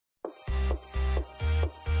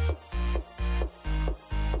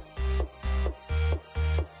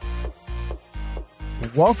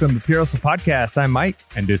Welcome to Pure Hustle Podcast. I'm Mike.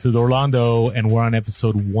 And this is Orlando, and we're on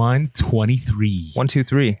episode 123.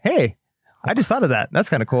 123. Hey, I just thought of that. That's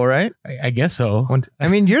kind of cool, right? I guess so. I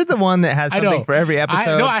mean, you're the one that has something for every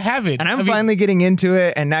episode. No, I haven't. And I'm finally getting into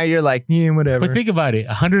it, and now you're like, yeah, whatever. But think about it.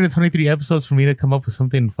 123 episodes for me to come up with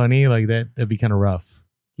something funny like that, that'd be kind of rough.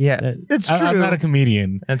 Yeah, that's true. I'm not a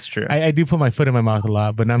comedian. That's true. I do put my foot in my mouth a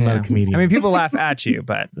lot, but I'm not a comedian. I mean, people laugh at you,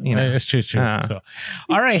 but you know. It's true. So,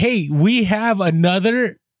 all right. Hey, we have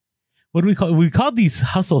another, what do we call it? We call these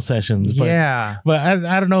hustle sessions. But, But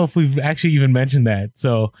I don't know if we've actually even mentioned that.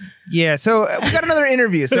 So, yeah. So we got another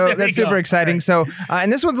interview. So that's super exciting. Right. So,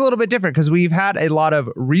 and this one's a little bit different because we've had a lot of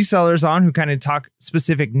resellers on who kind of talk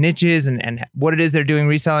specific niches and what it is they're doing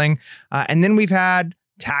reselling. And then we've had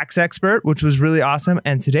tax expert, which was really awesome.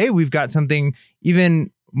 And today we've got something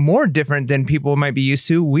even more different than people might be used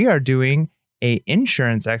to. We are doing a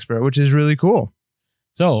insurance expert, which is really cool.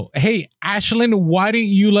 So, hey, Ashlyn, why don't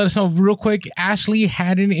you let us know real quick? Ashley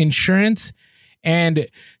Haddon Insurance, and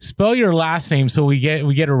spell your last name so we get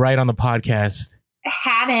it right on the podcast.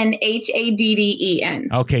 Haddon, Hadden.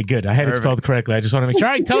 Okay, good. I had it spelled correctly. I just want to make sure.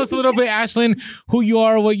 All right, tell us a little bit, Ashlyn, who you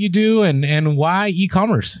are, what you do, and why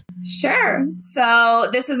e-commerce. Sure. So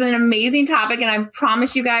this is an amazing topic, and I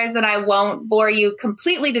promise you guys that I won't bore you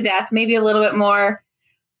completely to death. Maybe a little bit more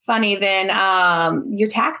funny than your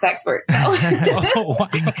tax expert. So.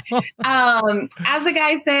 As the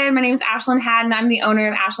guy said, my name is Ashlyn Haddon. I'm the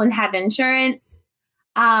owner of Ashlyn Haddon Insurance.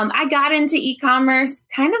 I got into e-commerce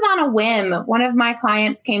kind of on a whim. One of my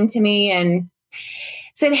clients came to me and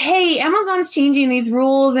said, hey, Amazon's changing these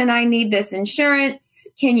rules and I need this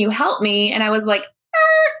insurance. Can you help me? And I was like,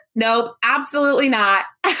 nope, absolutely not.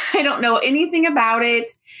 I don't know anything about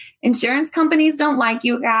it. Insurance companies don't like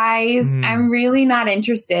you guys. I'm really not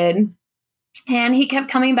interested. And he kept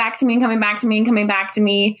coming back to me and coming back to me and coming back to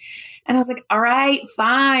me. And I was like, all right,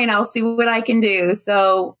 fine. I'll see what I can do.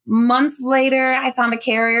 So months later, I found a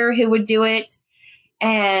carrier who would do it.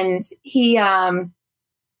 And he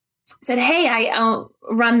said, hey, I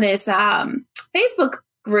run this Facebook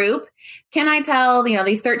group. Can I tell,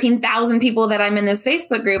 these 13,000 people that I'm in this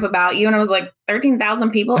Facebook group about you? And I was like, 13,000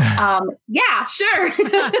 people? Yeah, sure.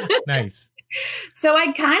 Nice. So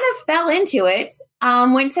I kind of fell into it.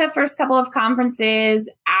 Went to the first couple of conferences,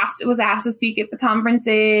 was asked to speak at the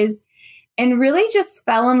conferences, and really just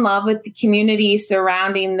fell in love with the community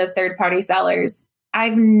surrounding the third-party sellers.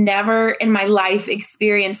 I've never in my life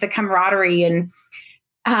experienced the camaraderie and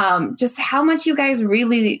just how much you guys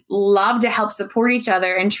really love to help support each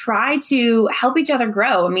other and try to help each other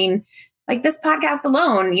grow. I mean, like this podcast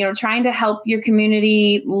alone, trying to help your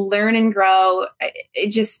community learn and grow.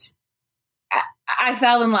 I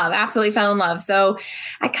fell in love, absolutely fell in love. So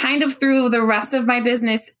I kind of threw the rest of my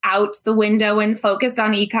business out the window and focused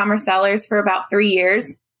on e-commerce sellers for about 3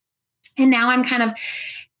 years. And now I'm kind of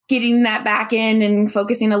getting that back in and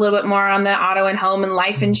focusing a little bit more on the auto and home and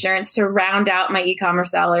life insurance to round out my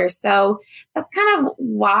e-commerce sellers. So that's kind of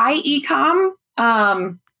why e-com.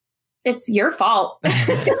 It's your fault.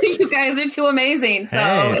 You guys are too amazing. So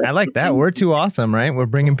hey, I like that. We're too awesome, right? We're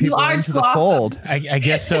bringing people into the fold. I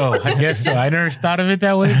guess so. I never thought of it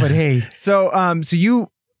that way, but hey. So you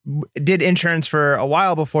did insurance for a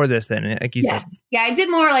while before this then, like you said. Yeah, I did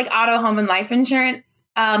more like auto, home, and life insurance.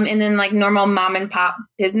 And then like normal mom and pop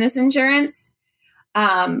business insurance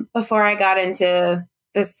before I got into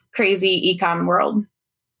this crazy e-com world.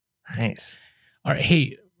 Nice. All right.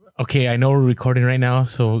 Hey, okay, I know we're recording right now,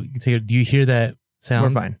 so do you hear that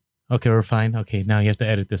sound? We're fine. Okay, we're fine. Okay, now you have to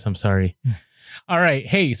edit this. I'm sorry. All right.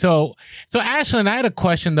 Hey, so Ashlyn, I had a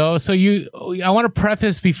question though. So I want to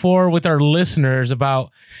preface before with our listeners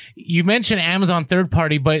about, you mentioned Amazon third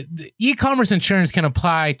party, but e-commerce insurance can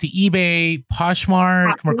apply to eBay,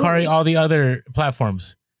 Poshmark, Mercari, all the other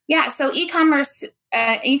platforms. Yeah. So e-commerce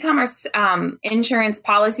insurance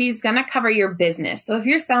policy is going to cover your business. So if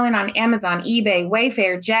you're selling on Amazon, eBay,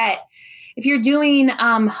 Wayfair, Jet, if you're doing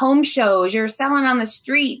home shows, you're selling on the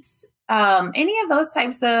streets, any of those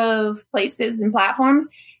types of places and platforms,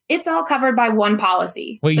 it's all covered by one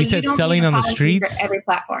policy. Wait, so you said selling on the streets? For every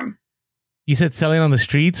platform. You said selling on the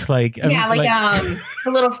streets? Like the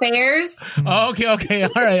little fairs. Oh, okay. All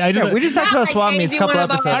right. We just talked about swap meets a couple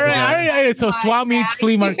episodes ago. All right. So swap meets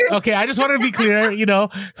flea market. Okay, I just wanted to be clear,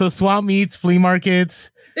 So swap meets flea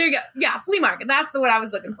markets. There you go. Yeah, flea market. That's the word I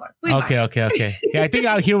was looking for. Okay. Yeah, I think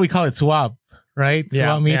out here we call it swap, right? Yeah,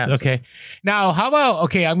 swap meets. yeah. Okay. Now, how about,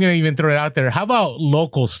 I'm going to even throw it out there. How about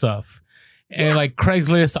local stuff? And like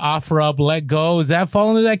Craigslist, OfferUp, Let Go, does that fall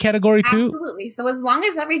into that category too? Absolutely. So as long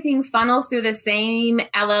as everything funnels through the same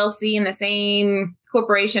LLC and the same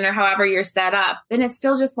corporation or however you're set up, then it's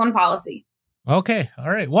still just one policy. Okay.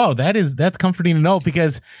 All right. Wow. That's comforting to know,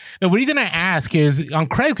 because the reason I ask is on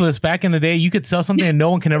Craigslist back in the day, you could sell something and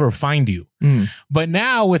no one can ever find you. But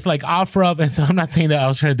now with like OfferUp, and so I'm not saying that I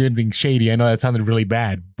was trying to do anything shady. I know that sounded really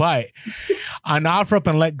bad, but on OfferUp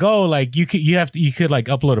and Let Go, like you could like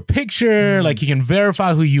upload a picture, like you can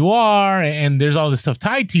verify who you are, and there's all this stuff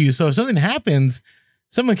tied to you. So if something happens,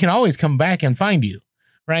 someone can always come back and find you.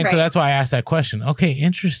 Right. So that's why I asked that question. Okay.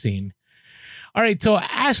 Interesting. All right, so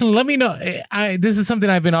Ashlyn, let me know. This is something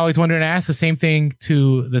I've been always wondering. I asked the same thing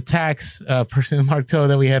to the tax person, Mark Toe,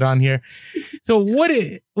 that we had on here. So what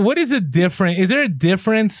is the difference? Is there a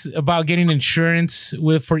difference about getting insurance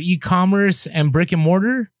for e-commerce and brick and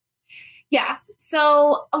mortar? Yes.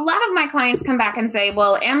 So a lot of my clients come back and say,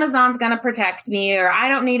 well, Amazon's going to protect me, or I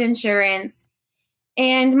don't need insurance.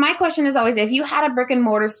 And my question is always, if you had a brick and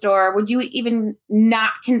mortar store, would you even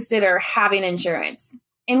not consider having insurance?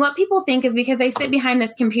 And what people think is because they sit behind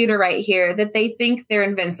this computer right here, that they think they're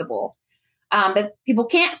invincible, that people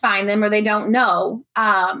can't find them or they don't know.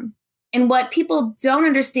 And what people don't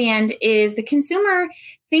understand is the consumer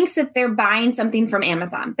thinks that they're buying something from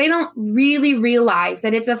Amazon. They don't really realize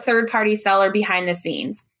that it's a third-party seller behind the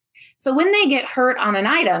scenes. So when they get hurt on an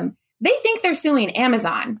item, they think they're suing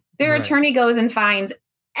Amazon. Their attorney goes and finds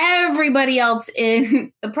everybody else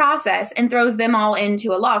in the process and throws them all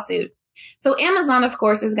into a lawsuit. So Amazon, of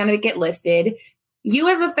course, is going to get listed. You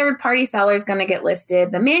as a third-party seller is going to get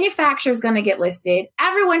listed. The manufacturer is going to get listed.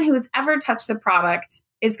 Everyone who has ever touched the product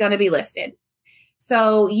is going to be listed.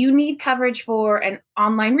 So you need coverage for an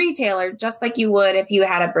online retailer, just like you would if you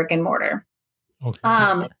had a brick and mortar.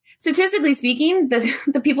 Okay. Statistically speaking,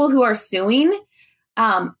 the people who are suing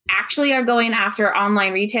actually are going after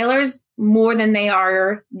online retailers more than they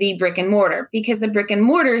are the brick and mortar, because the brick and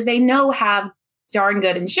mortars, they know have darn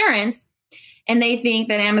good insurance, and they think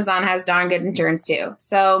that Amazon has darn good insurance too.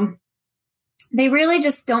 So they really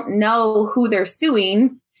just don't know who they're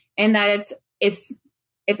suing, and that it's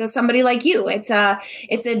somebody like you. It's a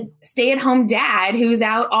stay-at-home dad who's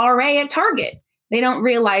out RA at Target. They don't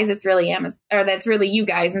realize it's really Amazon, or that's really you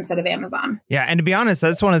guys instead of Amazon. Yeah, and to be honest,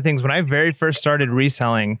 that's one of the things when I very first started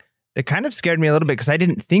reselling, it kind of scared me a little bit because I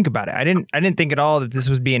didn't think about it. I didn't think at all that this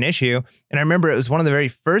would be an issue. And I remember it was one of the very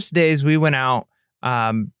first days we went out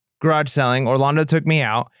garage selling. Orlando took me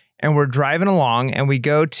out, and we're driving along, and we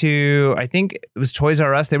go to, I think it was Toys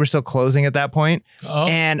R Us. They were still closing at that point. Oh,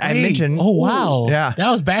 and I mentioned, oh wow, yeah,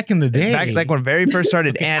 that was back in the day, back like when it very first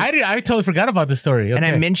started. And I totally forgot about the story. Okay. And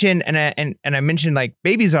I mentioned and I mentioned like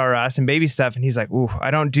Babies R Us and baby stuff, and he's like, "Ooh,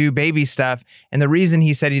 I don't do baby stuff." And the reason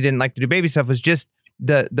he said he didn't like to do baby stuff was just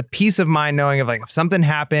the peace of mind knowing of like if something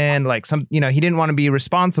happened, like he didn't want to be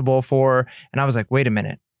responsible for. And I was like, wait a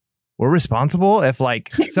minute. We're responsible if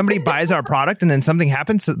like somebody buys our product and then something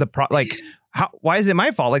happens to the why is it my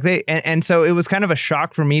fault? Like and so it was kind of a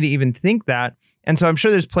shock for me to even think that. And so I'm sure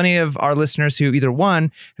there's plenty of our listeners who either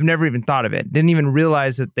one have never even thought of it, didn't even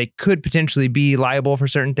realize that they could potentially be liable for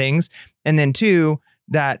certain things. And then two,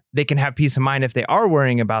 that they can have peace of mind if they are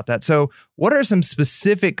worrying about that. So what are some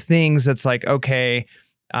specific things that's like, okay,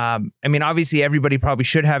 I mean, obviously everybody probably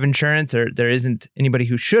should have insurance, or there isn't anybody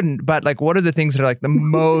who shouldn't, but like, what are the things that are like the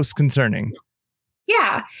most concerning?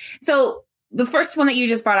 Yeah. So the first one that you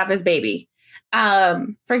just brought up is baby. For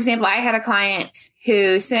example, I had a client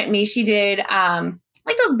who sent me, she did,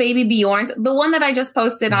 like those baby Bjorns, the one that I just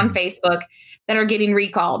posted on Facebook that are getting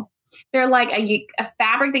recalled. They're like a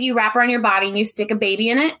fabric that you wrap around your body and you stick a baby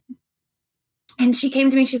in it. And she came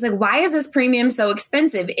to me, she's like, why is this premium so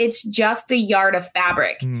expensive? It's just a yard of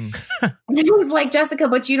fabric. And I was like, Jessica,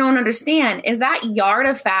 but you don't understand is that yard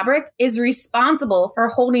of fabric is responsible for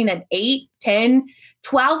holding an 8, 10,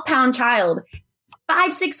 12 pound child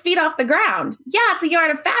 5-6 feet off the ground. Yeah, it's a yard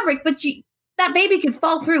of fabric, but that baby could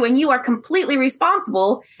fall through and you are completely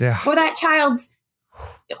responsible for that child's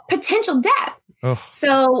potential death. Oh.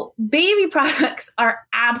 So baby products are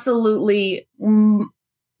absolutely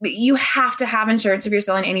you have to have insurance if you're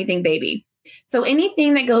selling anything baby. So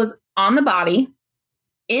anything that goes on the body,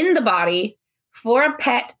 in the body, for a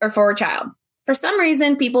pet or for a child. For some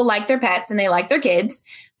reason, people like their pets and they like their kids.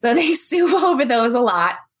 So they sue over those a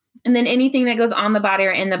lot. And then anything that goes on the body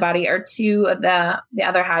or in the body are two of the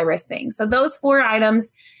other high risk things. So those 4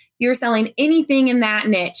 items, you're selling anything in that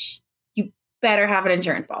niche, you better have an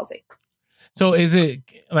insurance policy. So is it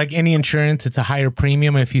like any insurance, it's a higher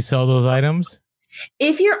premium if you sell those items?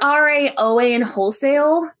 If you're RA, OA, and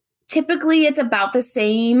wholesale, typically it's about the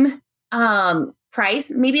same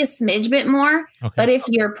price, maybe a smidge bit more. Okay. But if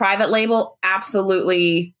you're private label,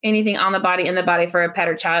 absolutely anything on the body, in the body for a pet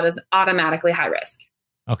or child is automatically high risk.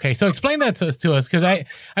 Okay, so explain that to us, because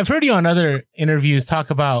I've heard you on other interviews talk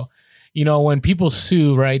about, when people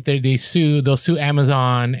sue, right? They'll sue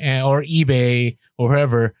Amazon or eBay or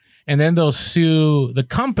whoever, and then they'll sue the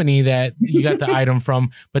company that you got the item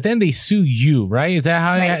from, but then they sue you, right? Is that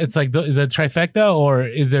how it's like? Is that trifecta, or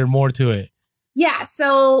is there more to it? Yeah.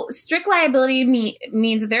 So strict liability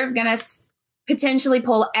means that they're going to potentially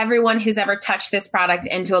pull everyone who's ever touched this product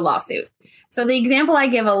into a lawsuit. So the example I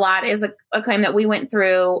give a lot is a claim that we went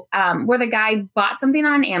through where the guy bought something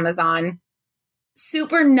on Amazon,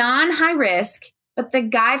 super non-high risk, but the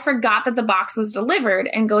guy forgot that the box was delivered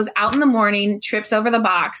and goes out in the morning, trips over the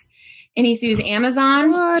box, and he sues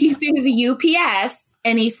Amazon, he sues UPS,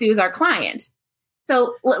 and he sues our client.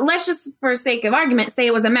 So let's just, for sake of argument, say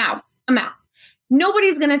it was a mouse.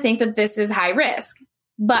 Nobody's going to think that this is high risk,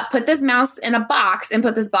 but put this mouse in a box and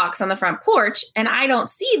put this box on the front porch, and I don't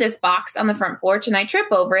see this box on the front porch, and I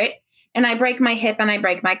trip over it, and I break my hip and I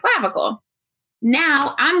break my clavicle.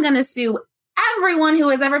 Now I'm going to sue everyone who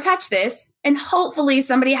has ever touched this, and hopefully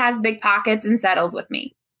somebody has big pockets and settles with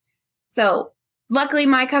me. So luckily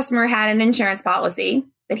my customer had an insurance policy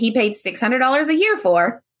that he paid $600 a year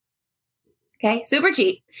for. Okay, super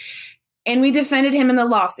cheap. And we defended him in the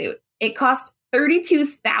lawsuit. It cost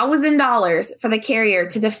 $32,000 for the carrier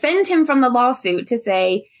to defend him from the lawsuit, to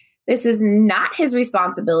say, this is not his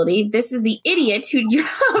responsibility. This is the idiot who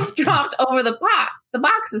dropped over the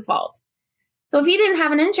box's fault. So if he didn't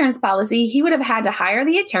have an insurance policy, he would have had to hire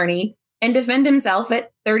the attorney and defend himself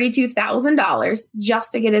at $32,000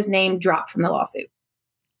 just to get his name dropped from the lawsuit.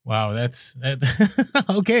 Wow, that's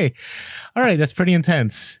okay. All right, that's pretty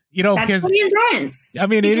intense. That's because pretty intense. I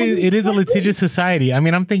mean, it is a litigious society. I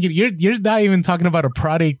mean, I'm thinking you're not even talking about a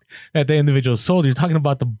product that the individual sold. You're talking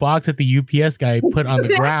about the box that the UPS guy put on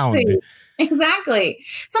the ground. Exactly.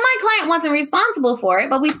 So my client wasn't responsible for it,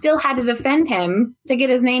 but we still had to defend him to get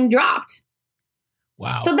his name dropped.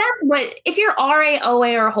 Wow. So that's what, if you're RA,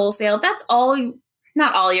 OA, or wholesale, that's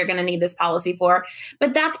not all you're going to need this policy for,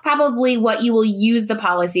 but that's probably what you will use the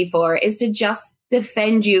policy for, is to just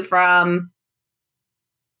defend you from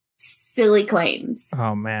silly claims.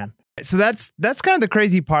 Oh man. So that's kind of the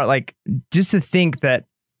crazy part. Like, just to think that,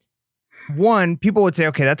 one, people would say,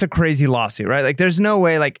 okay, that's a crazy lawsuit, right? Like, there's no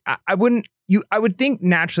way, like, I would think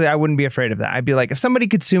naturally I wouldn't be afraid of that. I'd be like, if somebody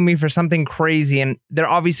could sue me for something crazy, and they're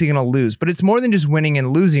obviously going to lose, but it's more than just winning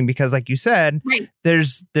and losing, because like you said, right,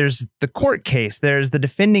 there's the court case, there's the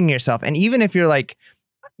defending yourself. And even if you're like,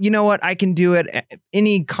 you know what, I can do it,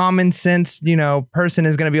 any common sense, person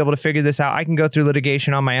is going to be able to figure this out. I can go through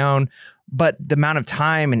litigation on my own. But the amount of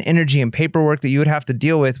time and energy and paperwork that you would have to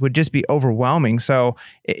deal with would just be overwhelming. So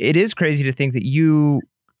it is crazy to think that you,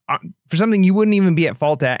 for something you wouldn't even be at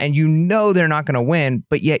fault at, and they're not going to win,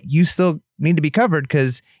 but yet you still need to be covered,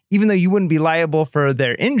 because even though you wouldn't be liable for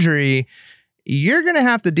their injury, you're going to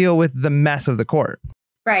have to deal with the mess of the court.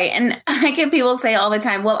 Right. And I get people say all the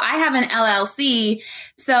time, well, I have an LLC,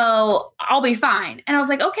 so I'll be fine. And I was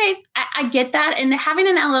like, okay, I get that. And having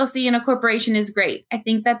an LLC and a corporation is great. I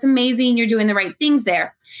think that's amazing. You're doing the right things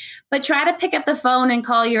there. But try to pick up the phone and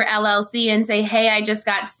call your LLC and say, hey, I just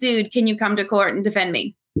got sued. Can you come to court and defend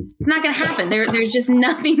me? It's not going to happen. There's just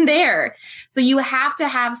nothing there. So you have to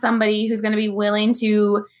have somebody who's going to be willing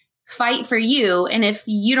to fight for you. And if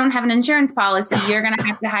you don't have an insurance policy, you're going to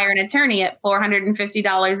have to hire an attorney at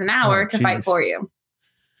 $450 an hour to fight for you.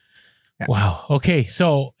 Wow. Okay. So,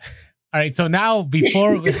 all right. So now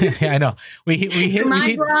before, I know we hit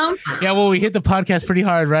the podcast pretty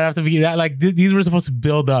hard right after we that. Like these were supposed to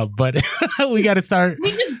build up, but we got to start.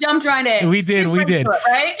 We just jumped right in. We did. It,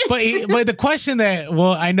 right? But the question that,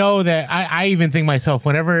 I know that I even think myself,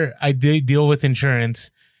 whenever I deal with insurance,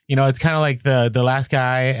 it's kind of like the last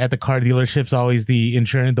guy at the car dealership's always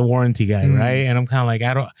the warranty guy, right? And I'm kind of like,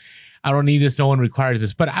 I don't need this. No one requires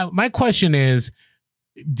this. But my question is,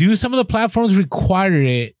 do some of the platforms require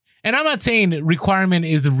it? And I'm not saying requirement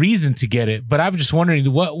is the reason to get it, but I'm just wondering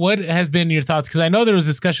what has been your thoughts? Because I know there was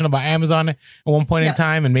discussion about Amazon at one point in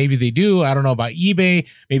time, and maybe they do. I don't know about eBay.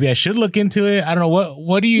 Maybe I should look into it. I don't know.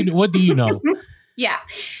 What do you know? Yeah.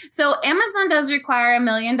 So Amazon does require $1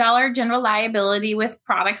 million general liability with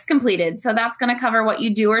products completed. So that's going to cover what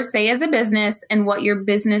you do or say as a business, and what your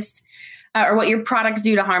business or what your products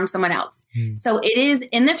do to harm someone else. So it is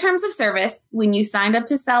in the terms of service. When you signed up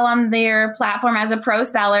to sell on their platform as a pro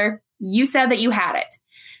seller, you said that you had it.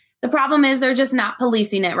 The problem is they're just not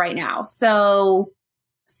policing it right now. So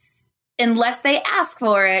unless they ask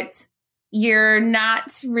for it, you're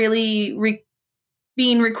not really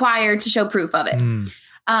being required to show proof of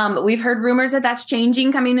it. We've heard rumors that that's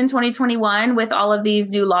changing coming in 2021 with all of these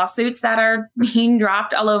new lawsuits that are being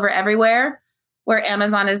dropped all over everywhere, where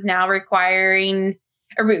Amazon is now requiring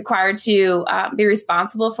are required to be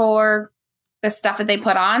responsible for the stuff that they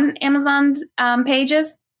put on Amazon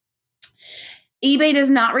pages. eBay does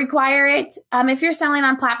not require it. If you're selling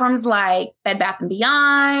on platforms like Bed Bath &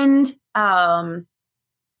 Beyond,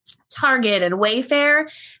 Target and Wayfair,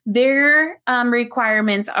 their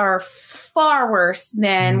requirements are far worse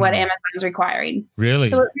than what Amazon's requiring. Really?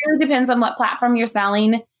 So it really depends on what platform you're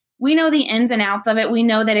selling. We know the ins and outs of it. We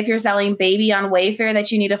know that if you're selling baby on Wayfair,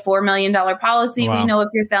 that you need a $4 million policy. Wow. We know if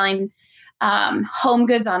you're selling home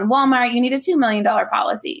goods on Walmart, you need a $2 million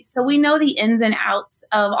policy. So we know the ins and outs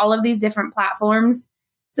of all of these different platforms.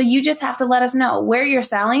 So you just have to let us know where you're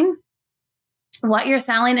selling, what you're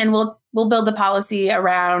selling, and we'll build the policy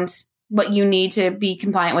around what you need to be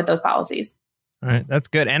compliant with those policies. All right, that's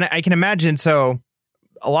good. And I can imagine, so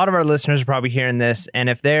a lot of our listeners are probably hearing this, and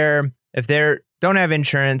if they're don't have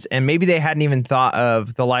insurance, and maybe they hadn't even thought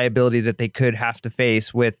of the liability that they could have to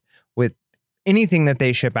face with anything that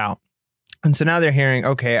they ship out. And so now they're hearing,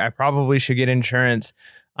 okay, I probably should get insurance.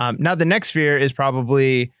 Now the next fear is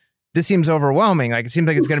probably, this seems overwhelming. Like, it seems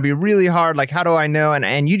like it's going to be really hard. Like, how do I know?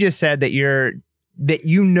 And you just said that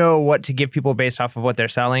you know what to give people based off of what they're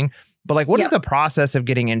selling. But like, what is the process of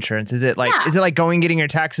getting insurance? Is it like getting your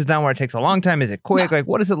taxes done where it takes a long time? Is it quick? No. Like,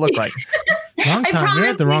 what does it look like? Long time. You're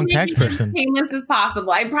at the wrong tax person. Painless as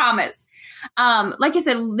possible. I promise. Like I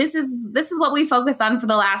said, this is what we focused on for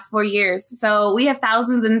the last 4 years. So we have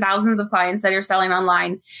thousands and thousands of clients that are selling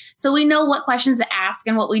online. So we know what questions to ask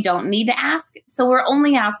and what we don't need to ask. So we're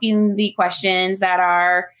only asking the questions that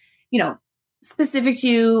are, specific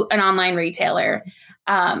to an online retailer.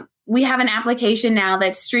 We have an application now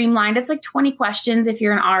that's streamlined. It's like 20 questions if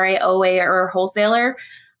you're an RA, OA, or a wholesaler.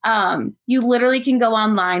 You literally can go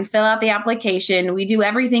online, fill out the application. We do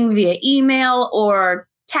everything via email or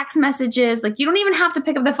text messages. Like, you don't even have to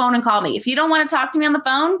pick up the phone and call me. If you don't want to talk to me on the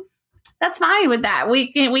phone, that's fine with that.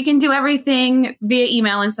 We can do everything via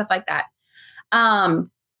email and stuff like that.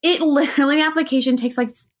 It literally, the application takes like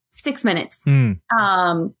 6 minutes.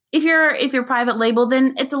 If you're private label,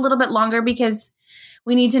 then it's a little bit longer because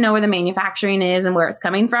we need to know where the manufacturing is and where it's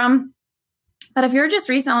coming from. But if you're just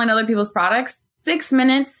reselling other people's products, 6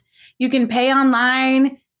 minutes, you can pay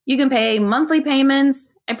online, you can pay monthly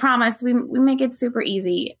payments. I promise we make it super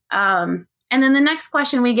easy. And then the next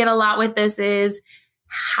question we get a lot with this is,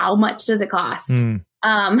 how much does it cost?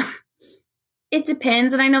 It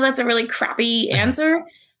depends. And I know that's a really crappy answer,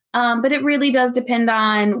 but it really does depend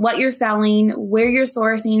on what you're selling, where you're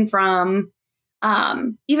sourcing from,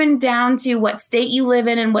 even down to what state you live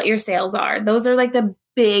in and what your sales are. Those are like the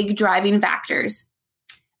big driving factors.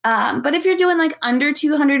 But if you're doing like under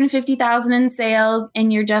 250,000 in sales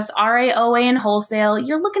and you're just RA, OA, and wholesale,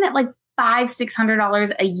 you're looking at like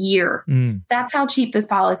 $500-$600 a year. That's how cheap this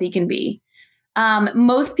policy can be.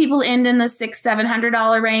 Most people end in the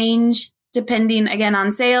 $600-$700 range, depending again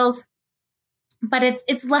on sales. But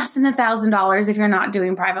it's less than $1,000 if you're not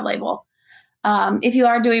doing private label. If you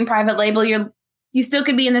are doing private label, you still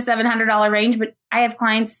could be in the $700 range. But I have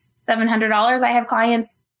clients $700. I have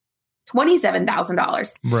clients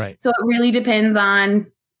 $27,000. Right. So it really depends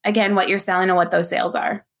on, again, what you're selling and what those sales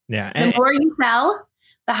are. Yeah. The more you sell,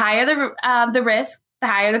 the higher the risk, the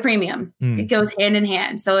higher the premium. It goes hand in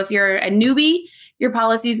hand. So if you're a newbie, your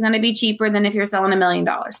policy is going to be cheaper than if you're selling $1 million.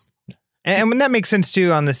 And when that makes sense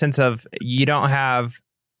too, on the sense of you don't have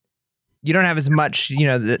as much,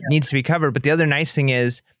 that needs to be covered. But the other nice thing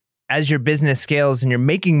is, as your business scales and you're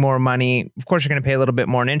making more money, of course, you're going to pay a little bit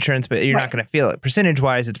more in insurance, but you're not going to feel it. Percentage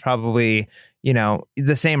wise, it's probably,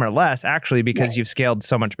 the same or less actually, because you've scaled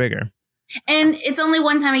so much bigger. And it's only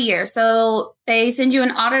one time a year. So they send you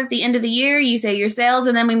an audit at the end of the year, you say your sales,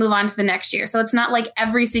 and then we move on to the next year. So it's not like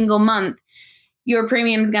every single month your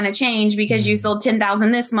premium is going to change because you sold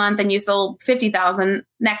 10,000 this month and you sold 50,000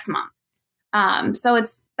 next month. So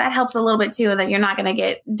that helps a little bit too, that you're not going to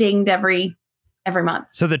get dinged every month.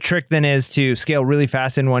 So the trick then is to scale really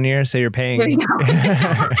fast in 1 year. So you're paying. There you go.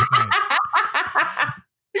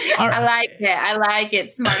 I like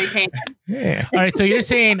it. Smarty pants. Yeah. All right. So you're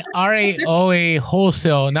saying RAOA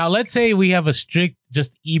wholesale. Now, let's say we have a strict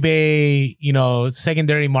just eBay,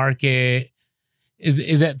 secondary market.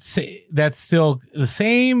 Is that's still the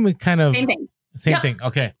same kind of same thing?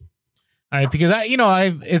 Okay. All right. Because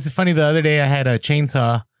it's funny. The other day I had a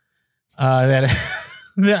chainsaw that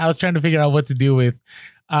that I was trying to figure out what to do with.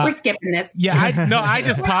 We're skipping this. Yeah, I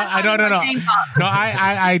just talked. I don't know. No,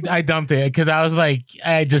 I dumped it because I was like,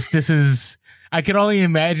 I could only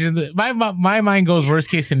imagine. My mind goes worst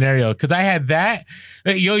case scenario because I had that.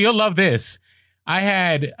 You'll love this. I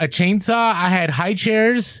had a chainsaw. I had high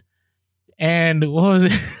chairs, and what was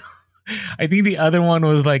it? I think the other one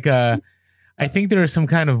was like a I think there are some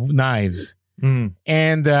kind of knives.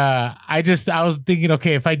 And I was thinking,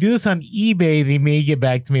 okay, if I do this on eBay, they may get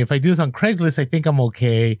back to me. If I do this on Craigslist, I think I'm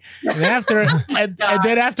okay. And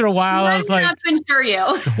then after a while, I was like, not to insure you.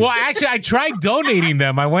 Well, actually, I tried donating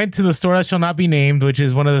them. I went to the store that shall not be named, which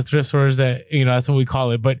is one of the thrift stores that, that's what we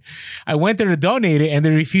call it. But I went there to donate it and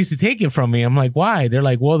they refused to take it from me. I'm like, why? They're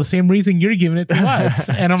like, well, the same reason you're giving it to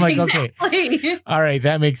us. And I'm like, exactly. Okay, all right,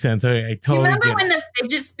 that makes sense. All right, I totally remember when the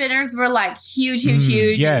fidget spinners were like huge?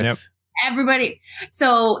 Yes. Everybody.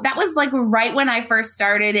 So that was like right when I first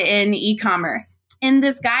started in e-commerce. And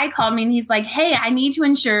this guy called me and he's like, hey, I need to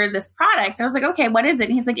insure this product. I was like, okay, what is it?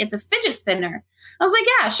 And he's like, it's a fidget spinner. I was like,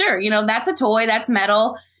 yeah, sure. That's a toy. That's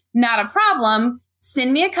metal. Not a problem.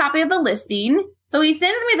 Send me a copy of the listing. So he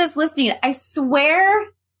sends me this listing. I swear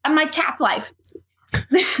on my cat's life,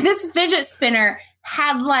 this fidget spinner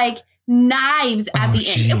had like knives at the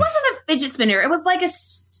end. It wasn't a fidget spinner. It was like a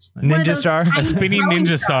ninja star, a spinning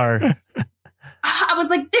ninja star. I was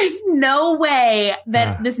like, there's no way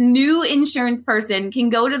that this new insurance person can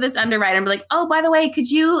go to this underwriter and be like, oh, by the way, could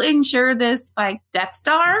you insure this like Death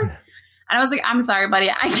Star? And I was like, I'm sorry, buddy.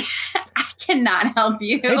 I cannot help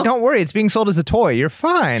you. Hey, don't worry. It's being sold as a toy. You're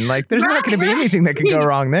fine. Like, there's not going to be anything that can go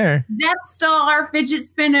wrong there. Death Star, fidget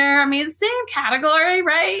spinner. I mean, same category,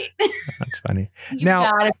 right? That's funny. You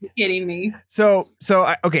gotta be kidding me. So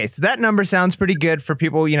that number sounds pretty good for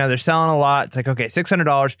people. They're selling a lot. It's like, okay,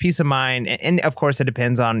 $600, peace of mind. And of course, it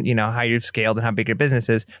depends on, how you've scaled and how big your business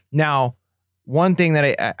is. Now, one thing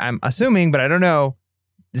that I'm assuming, but I don't know,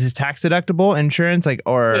 is this tax deductible insurance?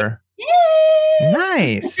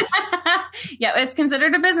 Nice. Yeah, it's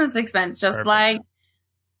considered a business expense, just like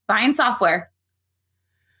buying software.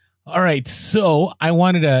 All right. So I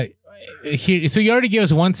wanted to hear. So you already gave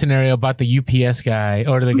us one scenario about the UPS guy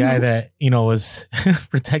or the guy that, was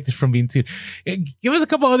protected from being sued. Give us a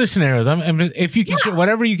couple other scenarios. If you can share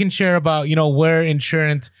whatever you can share about, where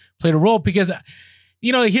insurance played a role, because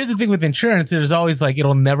here's the thing with insurance. There's always like,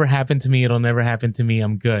 it'll never happen to me. It'll never happen to me.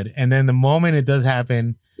 I'm good. And then the moment it does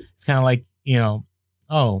happen, it's kind of like,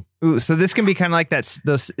 oh. Ooh, so this can be kind of like that.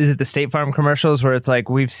 Is it the State Farm commercials where it's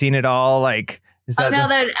like, we've seen it all? Like, is that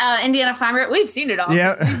the Indiana Farmer? We've seen it all.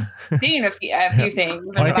 Yeah. We've seen a few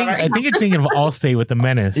things. I think you're thinking of Allstate with the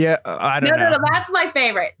Menace. Yeah. I don't know. No, that's my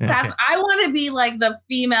favorite. I want to be like the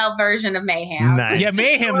female version of Mayhem. Nice. Yeah,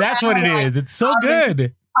 Mayhem. That's what it is. It's so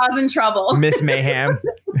good. Causing trouble. Miss Mayhem.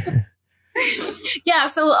 Yeah.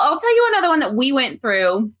 So I'll tell you another one that we went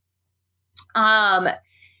through.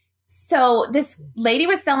 So this lady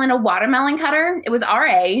was selling a watermelon cutter. It was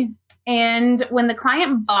RA. And when the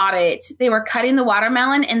client bought it, they were cutting the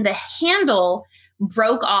watermelon and the handle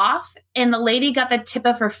broke off. And the lady got the tip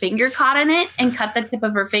of her finger caught in it and cut the tip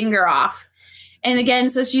of her finger off. And again,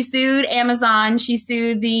 so she sued Amazon. She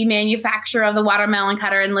sued the manufacturer of the watermelon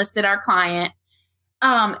cutter and listed our client.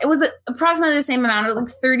 It was approximately the same amount. It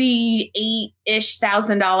was like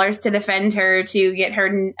 $38,000-ish to defend her, to get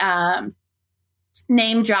her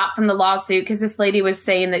name dropped from the lawsuit, because this lady was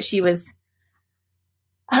saying that she did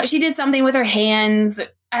something with her hands.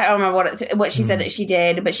 I don't remember what she said that she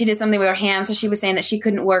did, but she did something with her hands. So she was saying that she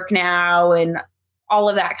couldn't work now and all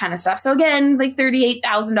of that kind of stuff. So again, like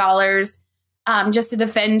 $38,000 just to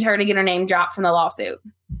defend her, to get her name dropped from the lawsuit.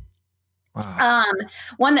 Wow.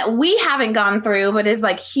 One that we haven't gone through, but is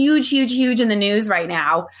like huge in the news right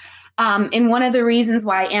now. And one of the reasons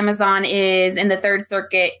why Amazon is in the Third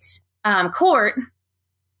Circuit court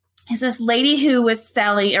is this lady who was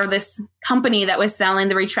selling, or this company that was selling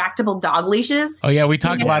the retractable dog leashes. Oh yeah, we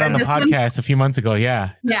talked about it on the podcast a few months ago.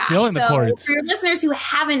 Yeah, it's still in the courts. For your listeners who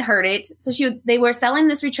haven't heard it, so they were selling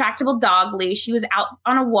this retractable dog leash. She was out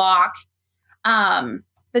on a walk.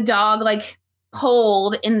 The dog like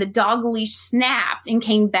pulled, and the dog leash snapped and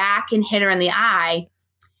came back and hit her in the eye.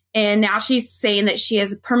 And now she's saying that she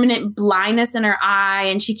has permanent blindness in her eye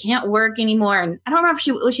and she can't work anymore. And I don't know if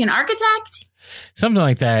was she an architect? Something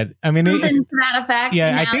like that. I mean, something to that effect.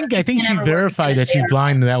 Yeah, I think she verified that she's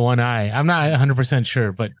blind in that one eye. I'm not 100%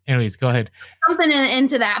 sure, but anyways, go ahead. Something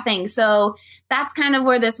into that thing. So that's kind of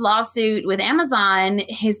where this lawsuit with Amazon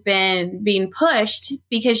has been being pushed,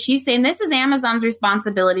 because she's saying this is Amazon's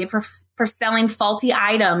responsibility for selling faulty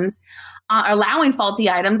items, allowing faulty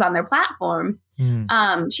items on their platform.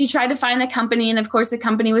 She tried to find the company, and of course the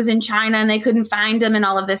company was in China and they couldn't find them and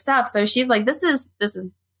all of this stuff. So she's like, this is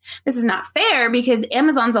not fair, because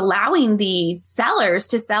Amazon's allowing the sellers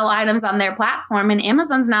to sell items on their platform, and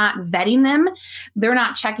Amazon's not vetting them. They're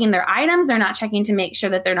not checking their items. They're not checking to make sure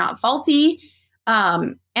that they're not faulty.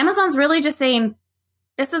 Amazon's really just saying,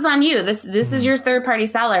 this is on you. This is your third party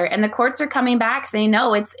seller. And the courts are coming back saying,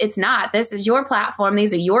 no, it's not. This is your platform.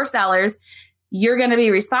 These are your sellers. You're going to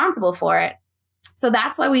be responsible for it. So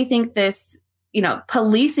that's why we think this,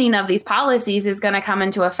 policing of these policies is going to come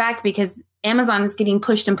into effect, because Amazon is getting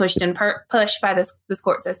pushed by this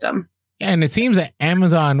court system. And it seems that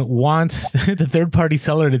Amazon wants the third party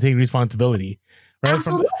seller to take responsibility. Right?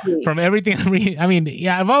 Absolutely. From everything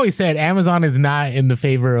I've always said Amazon is not in the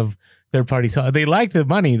favor of third party sellers. They like the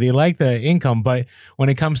money, they like the income, but when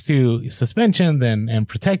it comes to suspensions and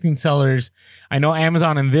protecting sellers, I know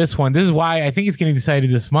Amazon in this is why I think it's getting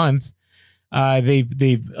decided this month.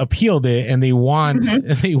 They've appealed it, and they want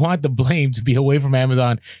the blame to be away from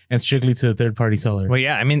Amazon and strictly to the third party seller. Well,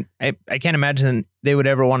 yeah, I mean, I can't imagine they would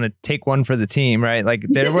ever want to take one for the team, right? Like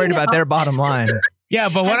they're worried about their bottom line. Yeah,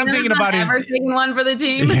 but what I'm thinking about is taking one for the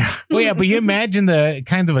team. Yeah. Well, yeah, but you imagine the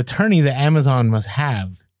kinds of attorneys that Amazon must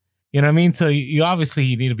have. You know what I mean? So you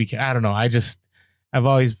obviously need to be. I don't know. I've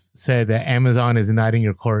always said that Amazon is not in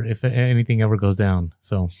your court if anything ever goes down.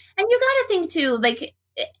 So, and you got to think too, like,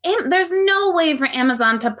 there's no way for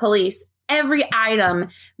Amazon to police every item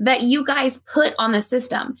that you guys put on the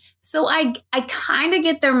system. So I kind of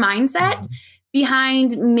get their mindset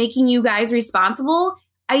behind making you guys responsible.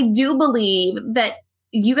 I do believe that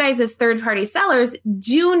you guys as third-party sellers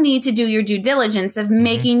do need to do your due diligence of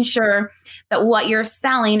making sure that what you're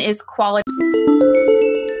selling is quality.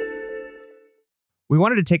 We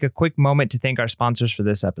wanted to take a quick moment to thank our sponsors for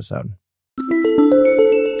this episode.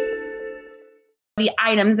 The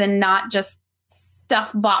items and not just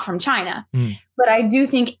stuff bought from China. But I do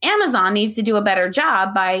think Amazon needs to do a better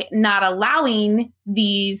job by not allowing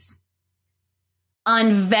these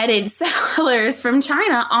unvetted sellers from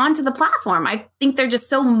China onto the platform. I think they're just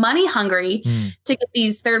so money hungry to get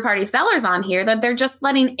these third-party sellers on here that they're just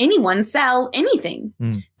letting anyone sell anything.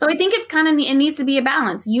 So I think it needs to be a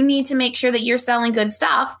balance. You need to make sure that you're selling good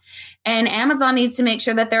stuff, and Amazon needs to make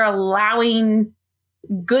sure that they're allowing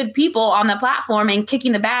good people on the platform and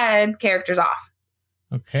kicking the bad characters off.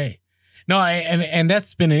 Okay. No, and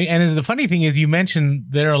that's been, and the funny thing is you mentioned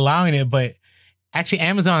they're allowing it, but actually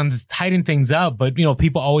Amazon's tightened things up, but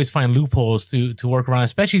people always find loopholes to work around,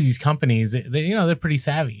 especially these companies. They're pretty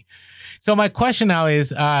savvy. So my question now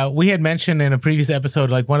is, we had mentioned in a previous episode,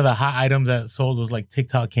 like one of the hot items that sold was like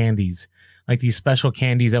TikTok candies, like these special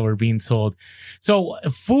candies that were being sold. So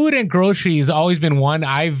food and grocery has always been one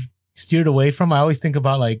I've steered away from. I always think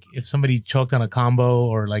about like if somebody choked on a combo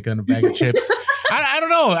or like on a bag of chips. I don't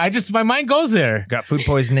know. My mind goes there. Got food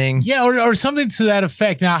poisoning. Yeah, or something to that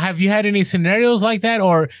effect. Now, have you had any scenarios like that?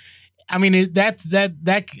 Or, I mean, that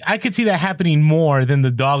I could see that happening more than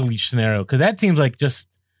the dog leash scenario, because that seems like just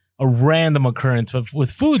a random occurrence. But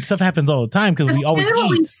with food, stuff happens all the time because we always eat.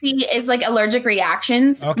 What we see is like allergic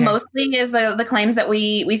reactions. Okay. Mostly is the claims that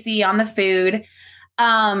we see on the food.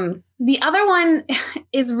 The other one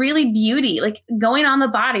is really beauty, like going on the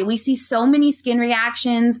body. We see so many skin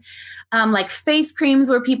reactions, like face creams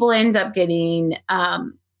where people end up getting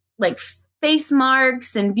like face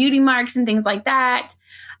marks and beauty marks and things like that.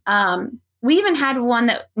 We even had one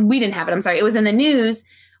that we didn't have it. I'm sorry. It was in the news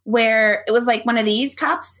where it was like one of these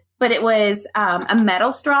cups, but it was a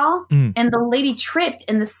metal straw and the lady tripped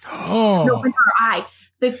and the straw opened her eye.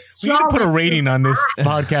 We need to put a rating on this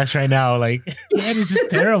podcast right now. Like, that is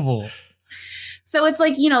just terrible. So it's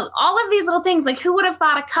like, all of these little things, like who would have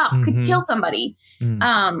thought a cup could kill somebody?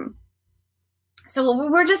 So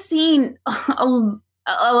we're just seeing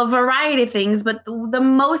a variety of things, but the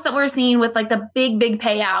most that we're seeing with like the big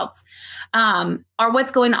payouts are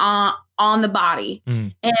what's going on the body.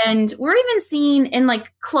 And we're even seeing in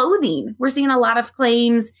like clothing, we're seeing a lot of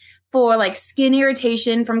claims for like skin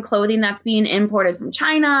irritation from clothing that's being imported from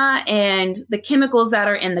China and the chemicals that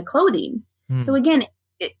are in the clothing. So again,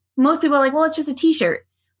 most people are like, well, it's just a t-shirt.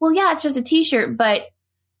 Well, yeah, it's just a t-shirt, but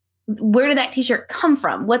where did that t-shirt come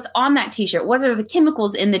from? What's on that t-shirt? What are the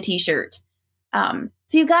chemicals in the t-shirt? So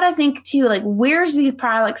you got to think too, like, where's these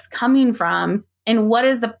products coming from and what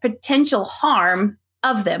is the potential harm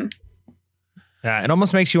of them? Yeah, it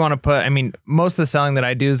almost makes you want to put, I mean, most of the selling that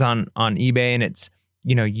I do is on eBay, and it's,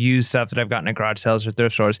 used stuff that I've gotten at garage sales or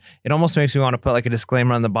thrift stores. It almost makes me want to put like a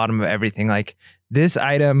disclaimer on the bottom of everything. Like, this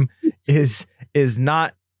item is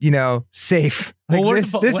not, safe. Like, well,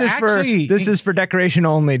 this is for decoration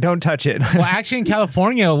only. Don't touch it. Well, actually in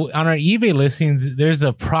California on our eBay listings, there's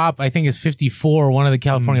a prop, I think it's 54, one of the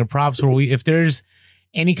California props, where if there's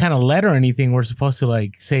any kind of letter or anything, we're supposed to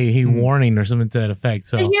like say, hey, warning or something to that effect.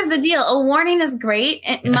 So here's the deal. A warning is great.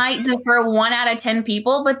 It might defer 1 out of 10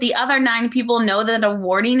 people, but the other 9 people know that a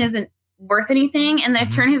warning isn't worth anything, and the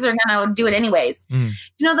attorneys are going to do it anyways. You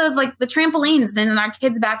know, those like the trampolines in our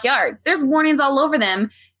kids' backyards, there's warnings all over them,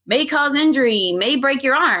 may cause injury, may break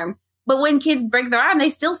your arm. But when kids break their arm, they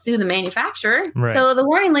still sue the manufacturer. Right. So the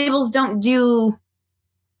warning labels don't do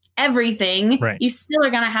everything. Right. You still are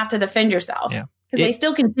going to have to defend yourself. Yeah. Because they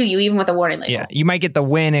still can sue you even with a warning label. Yeah, you might get the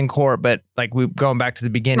win in court, but like we going back to the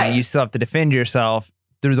beginning, you still have to defend yourself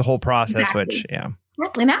through the whole process, which,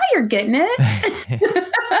 Exactly. Now you're getting it.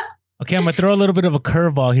 Okay, I'm going to throw a little bit of a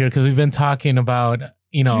curveball here because we've been talking about,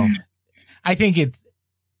 you know, I think it's,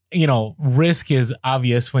 you know, risk is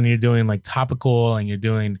obvious when you're doing like topical and you're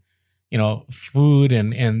doing, you know, food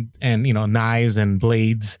and you know, knives and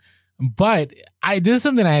blades. But this is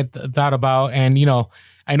something I had thought about, and, you know,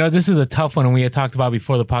 I know this is a tough one, and we had talked about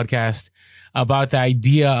before the podcast about the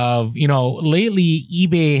idea of, you know, lately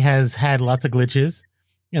eBay has had lots of glitches,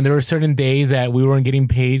 and there were certain days that we weren't getting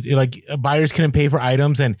paid, like buyers couldn't pay for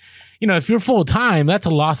items. And, you know, if you're full time, that's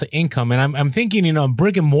a loss of income. And I'm thinking, you know,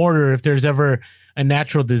 brick and mortar, if there's ever a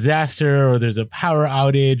natural disaster or there's a power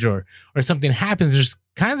outage or something happens, there's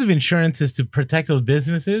kinds of insurances to protect those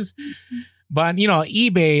businesses. But, you know,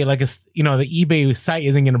 eBay, like, you know, the eBay site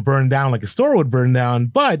isn't going to burn down like a store would burn down,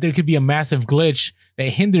 but there could be a massive glitch that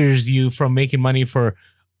hinders you from making money for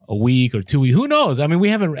a week or 2 weeks. Who knows? I mean, we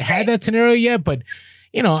haven't had that scenario yet, but,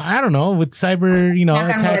 you know, I don't know, with cyber, you know,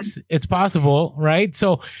 attacks, it's possible, right?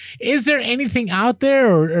 So is there anything out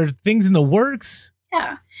there or things in the works?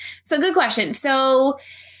 Yeah. So good question. So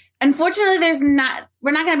unfortunately,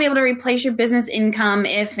 we're not going to be able to replace your business income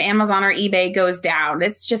if Amazon or eBay goes down.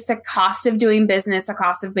 It's just the cost of doing business, the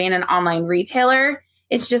cost of being an online retailer.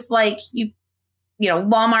 It's just like you know,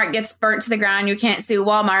 Walmart gets burnt to the ground. You can't sue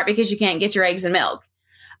Walmart because you can't get your eggs and milk.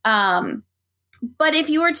 But if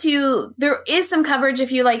you were to, there is some coverage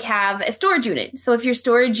if you like have a storage unit. So if your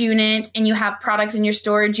storage unit and you have products in your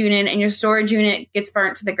storage unit and your storage unit gets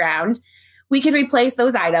burnt to the ground, we could replace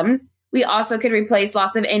those items. We also could replace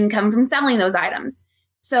loss of income from selling those items.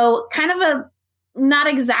 So kind of not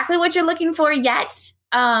exactly what you're looking for yet.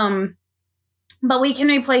 But we can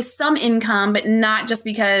replace some income, but not just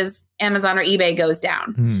because Amazon or eBay goes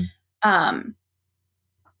down.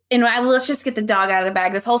 And let's just get the dog out of the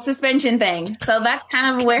bag, this whole suspension thing. So that's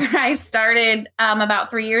kind of where I started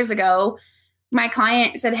about 3 years ago. My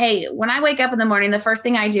client said, hey, when I wake up in the morning, the first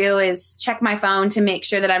thing I do is check my phone to make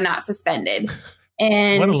sure that I'm not suspended.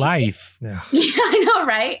 And what a life. Yeah, I know,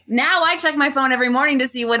 right? Now I check my phone every morning to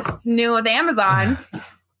see what's new with Amazon.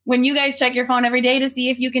 When you guys check your phone every day to see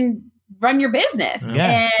if you can run your business.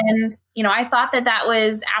 Yeah. And, you know, I thought that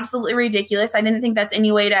was absolutely ridiculous. I didn't think that's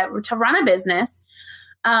any way to run a business.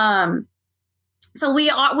 So we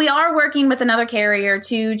are working with another carrier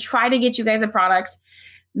to try to get you guys a product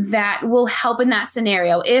that will help in that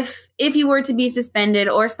scenario. If you were to be suspended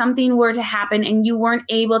or something were to happen and you weren't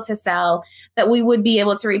able to sell, that we would be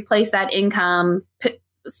able to replace that income,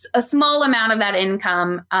 a small amount of that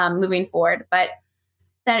income moving forward. But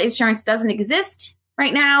that insurance doesn't exist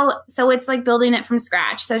right now. So it's like building it from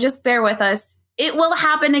scratch. So just bear with us. It will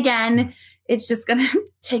happen again. It's just going to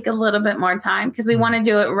take a little bit more time because we want to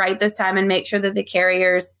do it right this time and make sure that the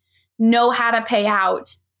carriers know how to pay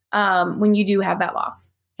out when you do have that loss.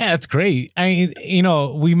 Yeah, that's great. You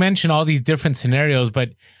know, we mentioned all these different scenarios, but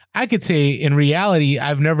I could say in reality,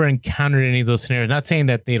 I've never encountered any of those scenarios. Not saying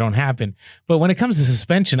that they don't happen, but when it comes to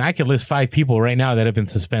suspension, I could list 5 people right now that have been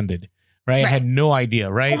suspended, right? I had no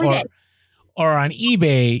idea, right? Or on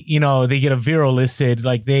eBay, you know, they get a Vero listed,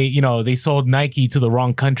 like they sold Nike to the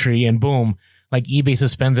wrong country and boom, like eBay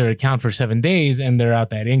suspends their account for 7 days and they're out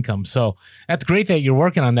that income. So that's great that you're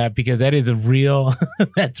working on that because that is a real,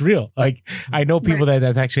 that's real. Like I know people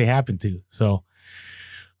that's actually happened to. So,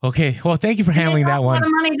 okay. Well, thank you for handling that one. A lot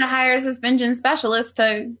of money to hire a suspension specialist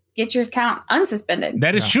to get your account unsuspended.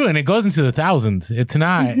 That is true. And it goes into the thousands. It's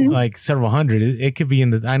not like several hundred. It could be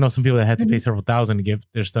I know some people that had to pay several thousand to get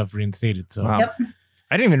their stuff reinstated. So wow.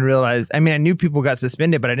 I didn't even realize. I mean, I knew people got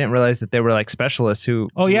suspended, but I didn't realize that they were like specialists who.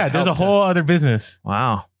 Oh yeah, there's a whole other business.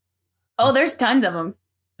 Wow. Oh, there's tons of them.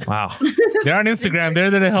 Wow. They're on Instagram.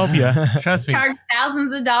 They're there to help you. Trust me. Charge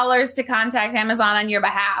thousands of dollars to contact Amazon on your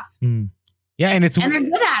behalf. Yeah, and they're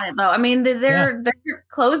good at it though. I mean, their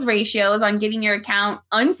close ratios on getting your account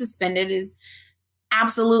unsuspended is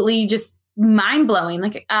absolutely just mind blowing.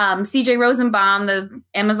 Like CJ Rosenbaum, the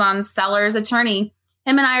Amazon seller's attorney,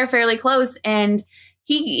 him and I are fairly close, and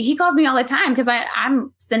he calls me all the time because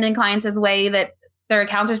I'm sending clients his way that their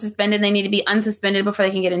accounts are suspended. They need to be unsuspended before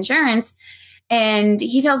they can get insurance. And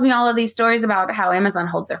he tells me all of these stories about how Amazon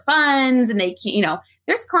holds their funds and they,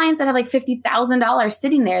 there's clients that have like $50,000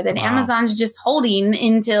 sitting there that Amazon's just holding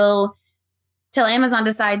until till Amazon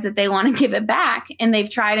decides that they want to give it back. And they've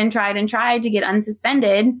tried and tried and tried to get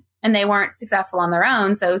unsuspended, and they weren't successful on their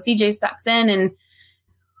own. So CJ steps in and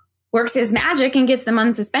works his magic and gets them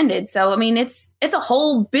unsuspended. So, I mean, it's a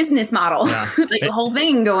whole business model, like a whole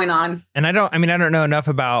thing going on. And I don't know enough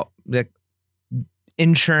about the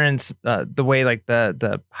insurance, the way like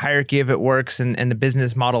the hierarchy of it works and the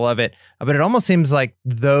business model of it. But it almost seems like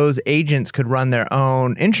those agents could run their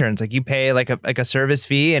own insurance. Like you pay like a service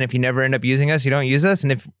fee. And if you never end up using us, you don't use us.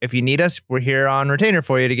 And if you need us, we're here on retainer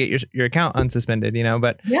for you to get your account unsuspended,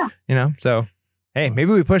 but so hey,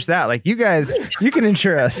 maybe we push that. Like you guys, you can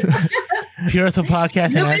insure us. Pure Hustle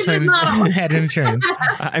Podcast and Ashlyn had insurance.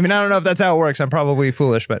 I mean, I don't know if that's how it works. I'm probably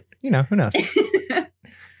foolish, but who knows?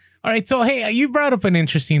 All right. So, hey, you brought up an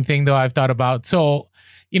interesting thing, though, I've thought about. So,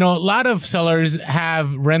 a lot of sellers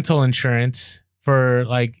have rental insurance for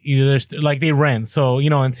like either like they rent. So,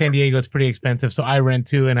 in San Diego, it's pretty expensive. So I rent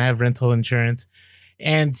too, and I have rental insurance.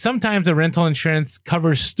 And sometimes the rental insurance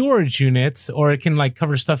covers storage units, or it can like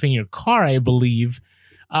cover stuff in your car, I believe.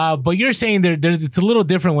 But you're saying it's a little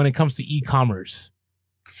different when it comes to e-commerce.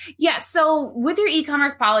 Yeah. So with your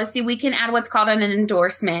e-commerce policy, we can add what's called an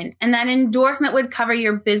endorsement. And that endorsement would cover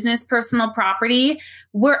your business, personal property,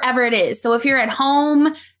 wherever it is. So if you're at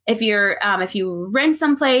home, if you rent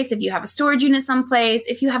someplace, if you have a storage unit someplace,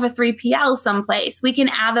 if you have a 3PL someplace, we can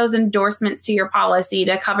add those endorsements to your policy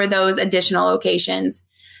to cover those additional locations.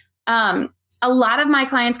 A lot of my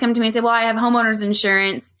clients come to me and say, well, I have homeowners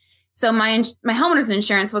insurance. So my homeowners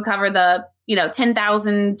insurance will cover the,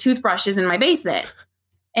 10,000 toothbrushes in my basement.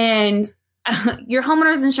 And your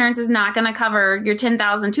homeowner's insurance is not going to cover your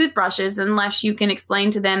 10,000 toothbrushes unless you can explain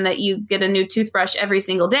to them that you get a new toothbrush every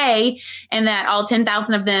single day and that all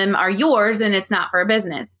 10,000 of them are yours and it's not for a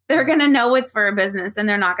business. They're going to know it's for a business and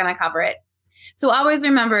they're not going to cover it. So always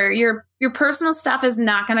remember, your personal stuff is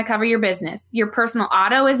not going to cover your business. Your personal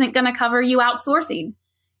auto isn't going to cover you outsourcing.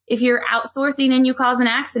 If you're outsourcing and you cause an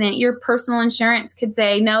accident, your personal insurance could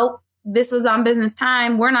say, nope, this was on business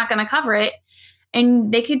time. We're not going to cover it.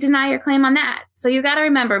 And they could deny your claim on that. So you got to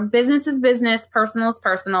remember, business is business, personal is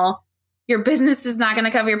personal. Your business is not going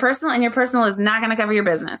to cover your personal, and your personal is not going to cover your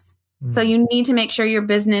business. So you need to make sure your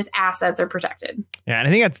business assets are protected. Yeah, and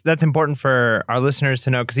I think that's important for our listeners to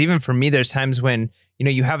know, because even for me, there's times when,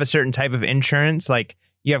 you have a certain type of insurance, like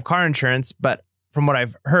you have car insurance, but from what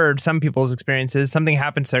I've heard, some people's experiences, something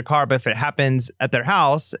happens to their car, but if it happens at their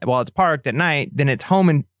house while it's parked at night, then it's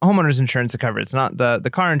homeowner's insurance to cover it. It's not the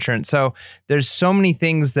car insurance. So there's so many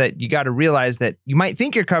things that you got to realize that you might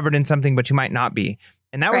think you're covered in something, but you might not be.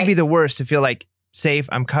 And that would be the worst, to feel like safe,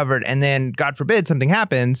 I'm covered. And then God forbid something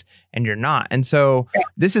happens and you're not. And so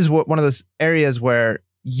this is one of those areas where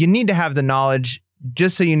you need to have the knowledge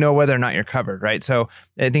just so you know whether or not you're covered. Right. So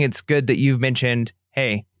I think it's good that you've mentioned,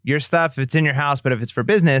 hey, your stuff, it's in your house, but if it's for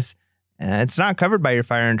business, it's not covered by your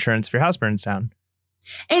fire insurance if your house burns down.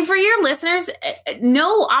 And for your listeners,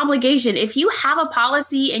 no obligation. If you have a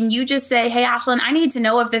policy and you just say, hey, Ashlyn, I need to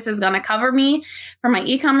know if this is going to cover me for my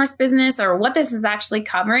e-commerce business or what this is actually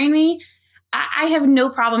covering me, I have no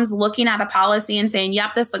problems looking at a policy and saying,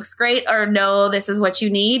 yep, this looks great, or no, this is what you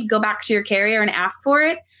need. Go back to your carrier and ask for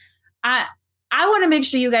it. I want to make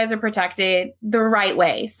sure you guys are protected the right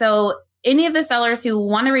way. So any of the sellers who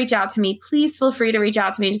want to reach out to me, please feel free to reach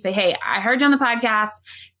out to me and just say, hey, I heard you on the podcast.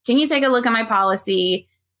 Can you take a look at my policy?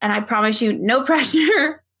 And I promise you, no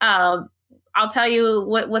pressure. I'll tell you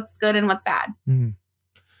what's good and what's bad.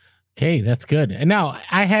 Okay, that's good. And now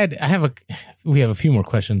we have a few more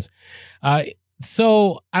questions.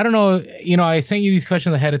 So I don't know, I sent you these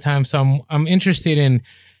questions ahead of time. So I'm interested in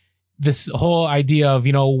this whole idea of,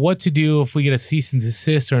 what to do if we get a cease and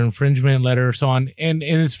desist or infringement letter or so on. And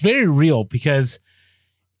it's very real, because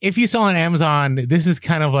if you sell on Amazon, this is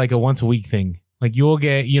kind of like a once a week thing. Like you'll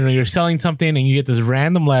get, you're selling something and you get this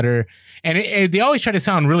random letter, and they always try to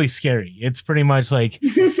sound really scary. It's pretty much like,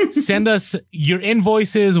 send us your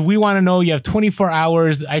invoices. We want to know you have 24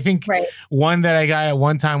 hours. I think one that I got at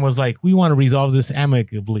one time was like, we want to resolve this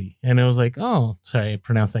amicably. And it was like, oh, sorry, I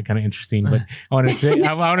pronounced that kind of interesting, but I want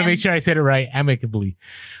to make sure I said it right, amicably.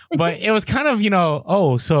 But it was kind of,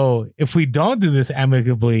 so if we don't do this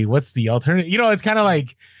amicably, what's the alternative? It's kind of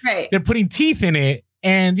like they're putting teeth in it.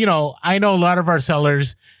 And, I know a lot of our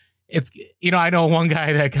sellers, it's, I know one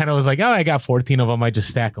guy that kind of was like, oh, I got 14 of them. I just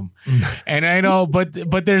stack them. And I know, but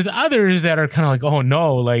there's others that are kind of like, oh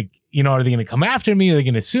no, like, are they going to come after me? Are they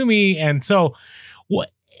going to sue me? And so what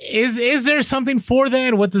is there something for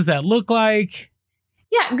that? What does that look like?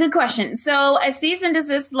 Yeah, good question. So a cease and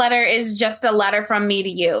desist letter is just a letter from me to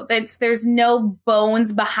you. There's no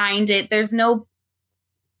bones behind it. There's no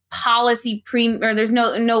policy or there's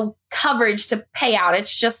no coverage to pay out.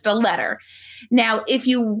 It's just a letter. Now, if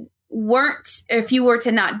you were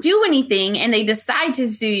to not do anything and they decide to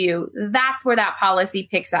sue you, that's where that policy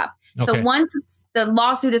picks up. Okay. So once the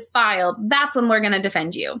lawsuit is filed, that's when we're going to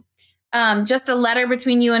defend you. Just a letter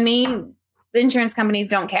between you and me, the insurance companies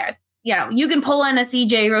don't care. You can pull in a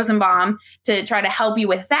CJ Rosenbaum to try to help you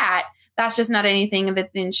with that. That's just not anything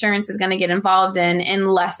that the insurance is going to get involved in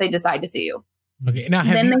unless they decide to sue you. Okay. Now,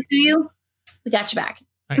 they sue you, we got you back.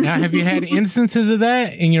 Right, now, have you had instances of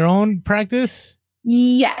that in your own practice?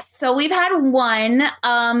 Yes. So we've had one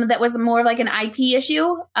that was more of like an IP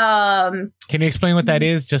issue. Can you explain what that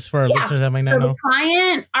is just for our listeners that might not know?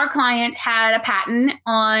 Our client had a patent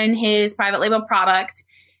on his private label product.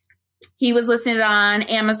 He was listed on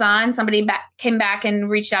Amazon. Somebody came back and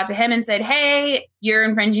reached out to him and said, hey, you're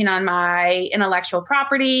infringing on my intellectual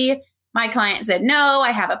property. My client said, no,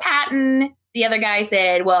 I have a patent. The other guy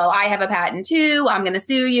said, well, I have a patent too. I'm going to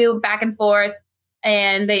sue you, back and forth.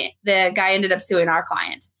 And the guy ended up suing our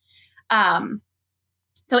client.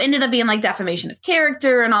 So it ended up being like defamation of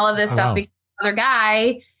character and all of this stuff. Because the other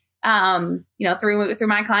guy, threw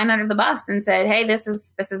my client under the bus and said, hey, this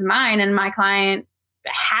is mine. And my client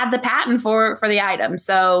had the patent for the item.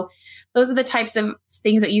 So those are the types of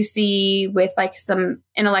things that you see with like some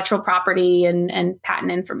intellectual property and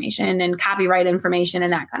patent information and copyright information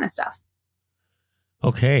and that kind of stuff.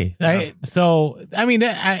 Okay. That's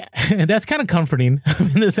kind of comforting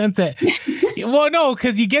in the sense that, well, no,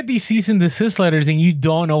 because you get these cease and desist letters and you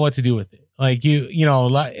don't know what to do with it. Like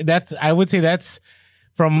I would say that's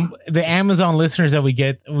from the Amazon listeners that we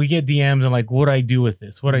get DMs and like, what do I do with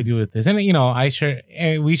this? What do I do with this? And, we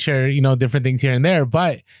share, different things here and there,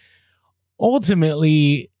 but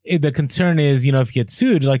ultimately the concern is, if you get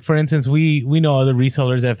sued, like for instance, we know other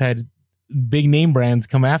resellers that have had big name brands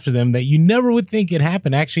come after them that you never would think it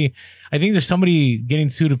happened. Actually, I think there's somebody getting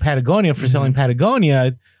sued to Patagonia for selling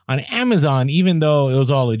Patagonia on Amazon, even though it was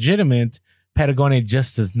all legitimate. Patagonia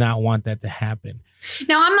just does not want that to happen.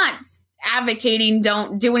 Now, I'm not advocating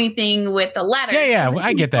don't do anything with the letters. Yeah,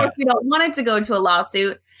 I get that. We don't want it to go to a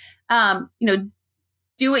lawsuit.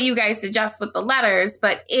 Do what you guys suggest with the letters.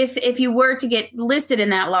 But if you were to get listed in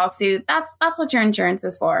that lawsuit, that's what your insurance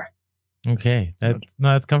is for. Okay,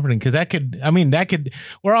 that's comforting because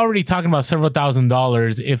we're already talking about several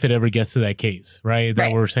 $1,000s if it ever gets to that case, right? Is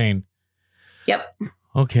that what we're saying? Yep.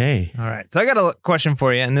 Okay. All right. So I got a question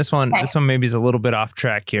for you, and this one maybe is a little bit off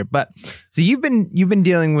track here, but so you've been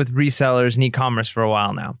dealing with resellers and e-commerce for a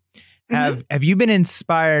while now. Have you been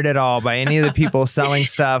inspired at all by any of the people selling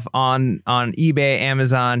stuff on eBay,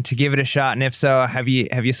 Amazon to give it a shot? And if so, have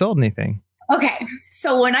you sold anything? Okay.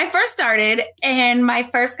 So when I first started and my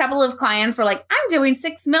first couple of clients were like, I'm doing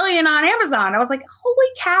 6 million on Amazon. I was like, holy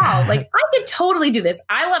cow. Like I could totally do this.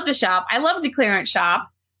 I love to shop. I love to clearance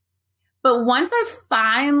shop. But once I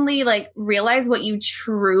finally realized what you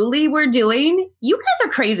truly were doing, you guys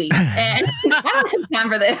are crazy. And I don't have time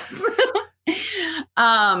for this.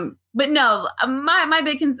 But no,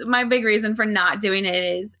 my big reason for not doing it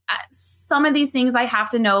is some of these things I have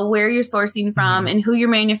to know where you're sourcing from and who your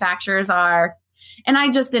manufacturers are. And I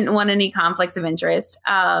just didn't want any conflicts of interest.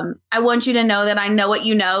 I want you to know that I know what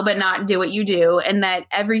you know, but not do what you do. And that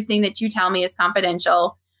everything that you tell me is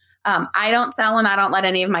confidential. I don't sell and I don't let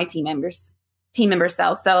any of my team members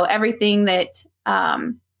sell. So everything that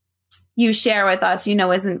you share with us,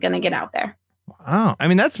 isn't going to get out there. Wow. I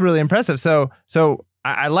mean, that's really impressive. So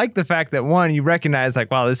I like the fact that one, you recognize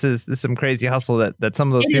wow, this is some crazy hustle that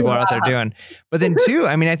some of those people are out there doing. But then two,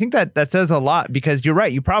 I mean, I think that says a lot because you're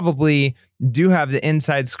right. You probably do have the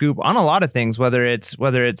inside scoop on a lot of things, whether it's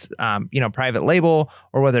private label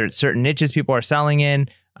or whether it's certain niches people are selling in.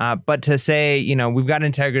 But to say, we've got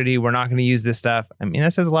integrity, we're not going to use this stuff. I mean,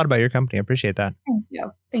 that says a lot about your company. I appreciate that.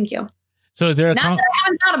 Thank you. So is there not that I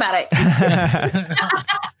haven't thought about it?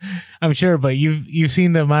 I'm sure, but you've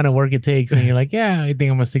seen the amount of work it takes, and you're like, yeah, I think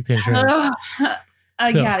I'm gonna stick to insurance.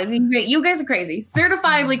 Yeah, you guys are crazy,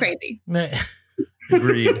 certifiably crazy.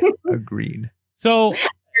 Agreed. So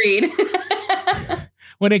agreed.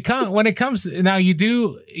 when it comes now, you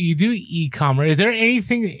do e-commerce. Is there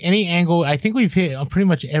any angle? I think we've hit pretty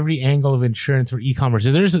much every angle of insurance for e-commerce.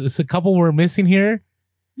 Is there a couple we're missing here?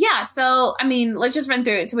 Yeah. So, I mean, let's just run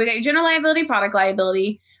through it. So we got your general liability, product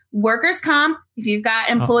liability, workers' comp. If you've got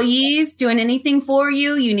employees doing anything for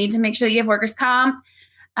you, you need to make sure that you have workers' comp.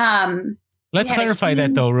 Let's clarify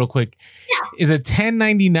that though, real quick. Yeah. Is a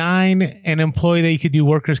 1099 an employee that you could do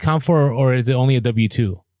workers' comp for, or is it only a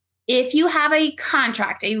W-2? if you have a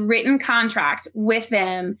contract, a written contract with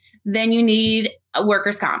them, then you need a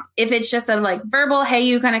workers' comp. If it's just a like verbal, hey,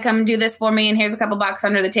 you kind of come do this for me and here's a couple bucks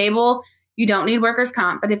under the table, you don't need workers'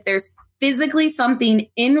 comp. But if there's physically something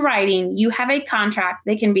in writing, you have a contract,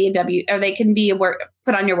 they can be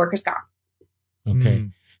put on your workers' comp. Okay.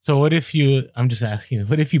 So what if I'm just asking,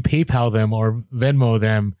 what if you PayPal them or Venmo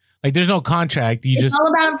them? Like there's no contract. It's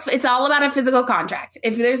all about a physical contract.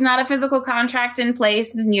 If there's not a physical contract in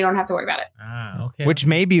place, then you don't have to worry about it. Okay. Which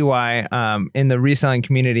may be why in the reselling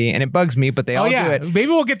community, and it bugs me, but they all do it. Maybe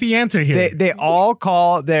we'll get the answer here. They all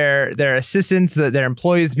call their assistants, their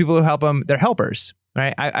employees, the people who help them, their helpers.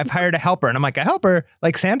 Right, I've hired a helper, and I'm like, a helper,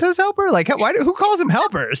 like Santa's helper, like who calls them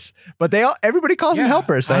helpers? But everybody calls them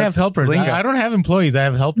helpers. So I have helpers. I don't have employees. I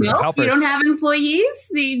have helpers. No, you don't have employees.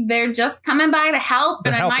 They're just coming by to help,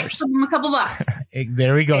 and I might give them a couple bucks.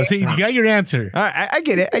 There we go. See, you got your answer. All right, I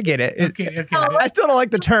get it. Okay. I still don't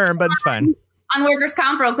like the term, but it's fine. On workers'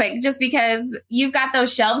 comp, real quick, just because you've got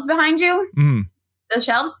those shelves behind you, those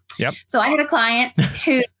shelves. Yep. So I had a client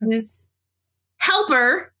whose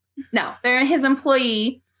helper. No, they're his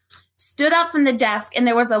employee stood up from the desk and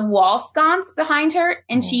there was a wall sconce behind her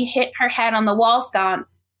and she hit her head on the wall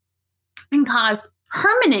sconce and caused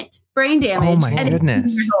permanent brain damage. Oh my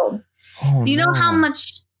goodness. Years old. Do you know how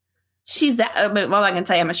much she's that? Well, I can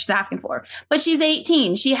tell you how much she's asking for, but she's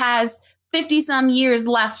 18. She has 50 some years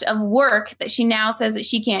left of work that she now says that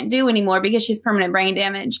she can't do anymore because she's permanent brain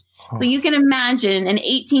damage. So you can imagine an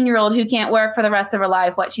 18-year-old who can't work for the rest of her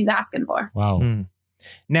life, what she's asking for. Wow.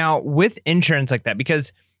 Now, with insurance like that,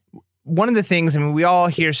 because one of the things, I mean, we all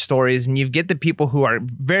hear stories and you get the people who are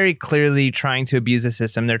very clearly trying to abuse the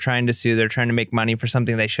system. They're trying to sue. They're trying to make money for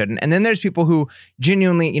something they shouldn't. And then there's people who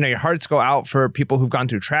genuinely, your hearts go out for people who've gone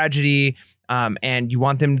through tragedy and you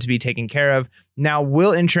want them to be taken care of. Now,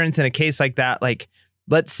 will insurance in a case like that, like,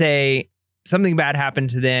 let's say something bad happened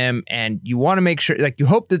to them and you want to make sure, like, you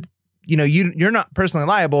hope that, you're not personally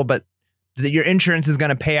liable, but that your insurance is going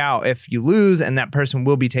to pay out if you lose and that person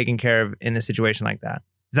will be taken care of in a situation like that.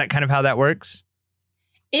 Is that kind of how that works?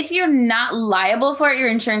 If you're not liable for it, your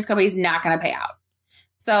insurance company is not going to pay out.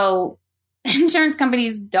 So insurance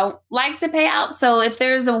companies don't like to pay out. So if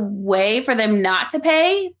there's a way for them not to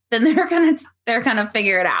pay, then they're going to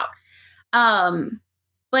figure it out.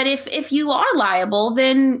 But if you are liable,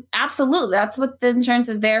 then absolutely, that's what the insurance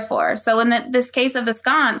is there for. So in this case of the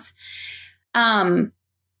sconce,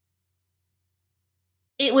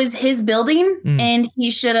 it was his building and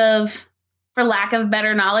he should have, for lack of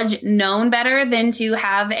better knowledge, known better than to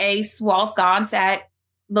have a wall sconce at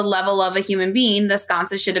the level of a human being. The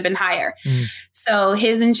sconces should have been higher. So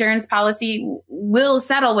his insurance policy will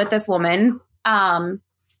settle with this woman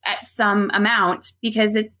at some amount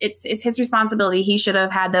because it's his responsibility. He should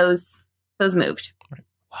have had those moved. Right.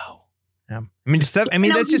 Wow. Yeah. That's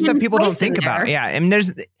just stuff people don't think about. Yeah. I mean,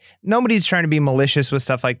 nobody's trying to be malicious with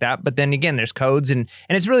stuff like that. But then again, there's codes and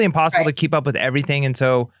it's really impossible to keep up with everything. And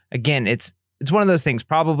so again, it's one of those things.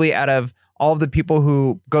 Probably out of all of the people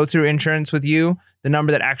who go through insurance with you, the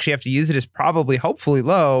number that actually have to use it is probably hopefully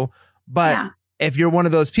low. But if you're one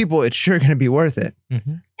of those people, it's sure going to be worth it.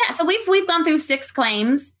 Mm-hmm. Yeah. So we've gone through 6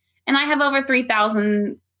 claims and I have over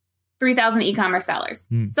 3,000 e-commerce sellers.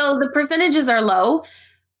 So the percentages are low,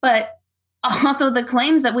 but also the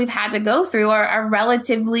claims that we've had to go through are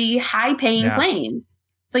relatively high paying claims.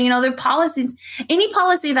 So, their policies, any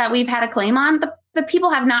policy that we've had a claim on, the people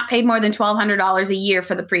have not paid more than $1,200 a year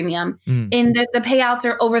for the premium and the payouts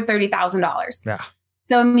are over $30,000. Yeah.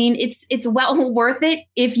 So, it's well worth it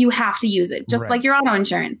if you have to use it, just like your auto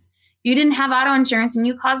insurance. If you didn't have auto insurance and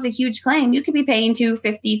you caused a huge claim, you could be paying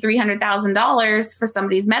 $250,000, $300,000 for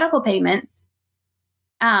somebody's medical payments.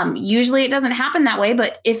 Usually it doesn't happen that way,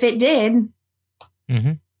 but if it did,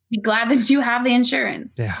 be glad that you have the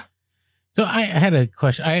insurance. Yeah. So I had a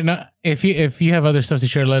question. I know if you have other stuff to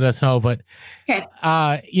share, let us know. But okay,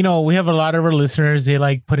 we have a lot of our listeners. They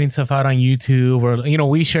like putting stuff out on YouTube, or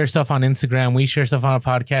we share stuff on Instagram. We share stuff on a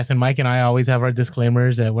podcast. And Mike and I always have our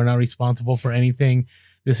disclaimers that we're not responsible for anything.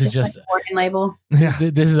 This is just like label. Yeah.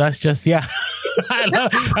 This is us.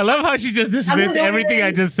 I love how she just dismissed everything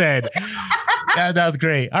I just said. That was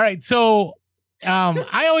great. All right, so.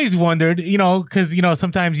 I always wondered, because,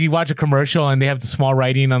 sometimes you watch a commercial and they have the small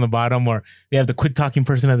writing on the bottom or they have the quit talking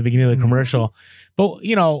person at the beginning of the commercial. But,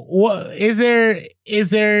 what is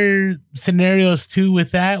there scenarios too with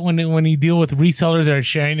that when you deal with resellers that are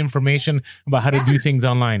sharing information about how to do things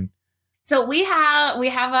online? So we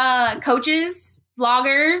have coaches,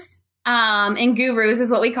 vloggers, and gurus is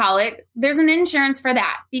what we call it. There's an insurance for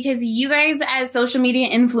that because you guys as social media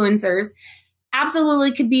influencers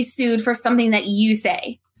absolutely could be sued for something that you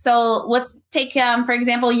say. So let's take, for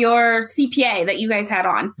example, your CPA that you guys had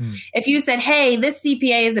on. If you said, hey, this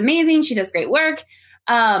CPA is amazing, she does great work,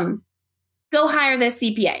 go hire this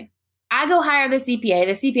CPA. I go hire the CPA.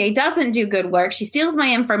 The CPA doesn't do good work. She steals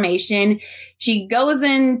my information. She goes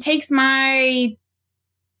and takes my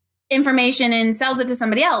information and sells it to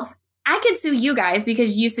somebody else. I could sue you guys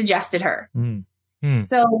because you suggested her.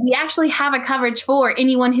 So we actually have a coverage for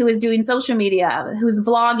anyone who is doing social media, who's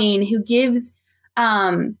vlogging, who gives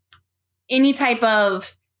any type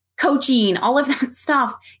of coaching, all of that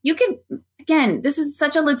stuff. You can, again, this is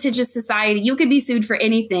such a litigious society. You could be sued for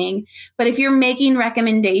anything. But if you're making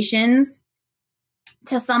recommendations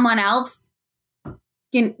to someone else,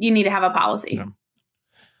 you need to have a policy. Yeah.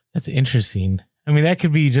 That's interesting. I mean, that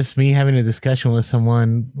could be just me having a discussion with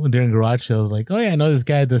someone during garage sales. Like, oh yeah, I know this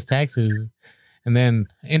guy does taxes. And then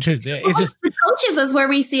it's just the coaches is where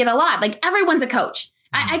we see it a lot. Like everyone's a coach.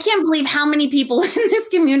 I can't believe how many people in this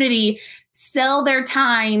community sell their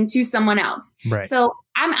time to someone else. Right. So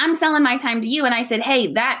I'm selling my time to you. And I said,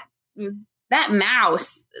 hey, that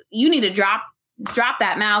mouse, you need to drop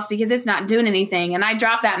that mouse because it's not doing anything. And I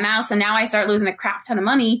drop that mouse and now I start losing a crap ton of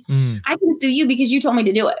money. I can sue you because you told me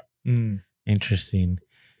to do it. Interesting.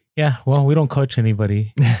 Yeah, well, we don't coach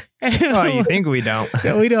anybody. Oh, you think we don't?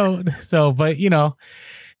 Yeah, we don't. So, but you know,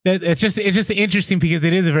 it's just interesting because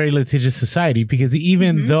it is a very litigious society. Because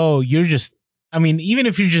even though you're just, I mean, even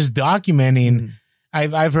if you're just documenting,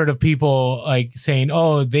 I've heard of people like saying,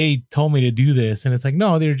 "Oh, they told me to do this," and it's like,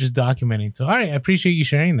 no, they're just documenting. So, all right, I appreciate you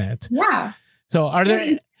sharing that. Yeah. So, are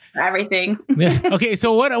there everything? Yeah. Okay.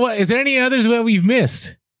 So, what is there any others that we've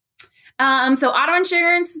missed? So auto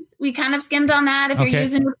insurance, we kind of skimmed on that. If you're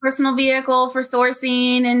using your personal vehicle for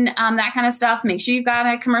sourcing and that kind of stuff, make sure you've got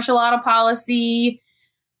a commercial auto policy.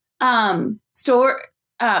 Store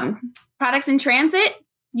products in transit.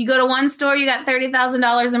 You go to one store, you got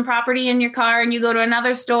 $30,000 in property in your car, and you go to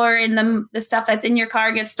another store and the stuff that's in your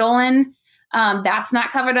car gets stolen. That's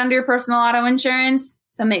not covered under your personal auto insurance.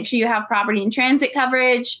 So make sure you have property in transit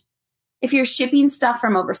coverage. If you're shipping stuff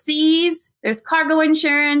from overseas, there's cargo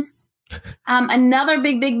insurance. Another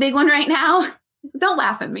big one right now. Don't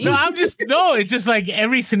laugh at me. No, it's just like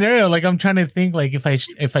every scenario. Like I'm trying to think like if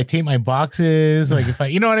I tape my boxes, like if I,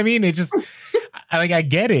 you know what I mean? It just, I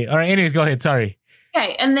get it. All right. Anyways, go ahead. Sorry.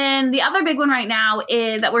 Okay. And then the other big one right now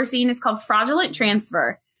that we're seeing is called fraudulent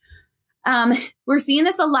transfer. We're seeing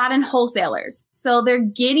this a lot in wholesalers. So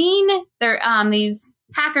these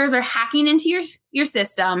hackers are hacking into your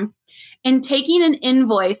system and taking an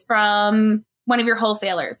invoice from one of your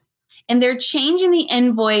wholesalers. And they're changing the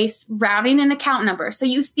invoice routing and account number. So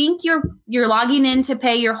you think you're logging in to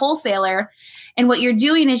pay your wholesaler, and what you're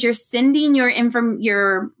doing is you're sending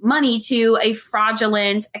your money to a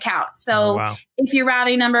fraudulent account. So if your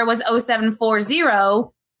routing number was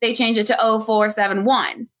 0740, they change it to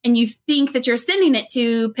 0471. And you think that you're sending it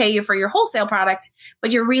to pay you for your wholesale product,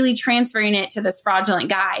 but you're really transferring it to this fraudulent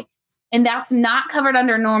guy. And that's not covered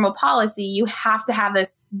under normal policy. You have to have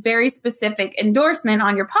this very specific endorsement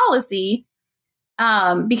on your policy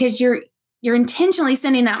because you're intentionally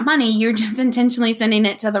sending that money. You're just intentionally sending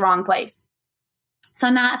it to the wrong place.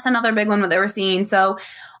 So that's another big one that we're seeing. So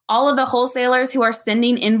all of the wholesalers who are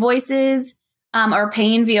sending invoices or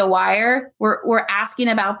paying via wire, we're asking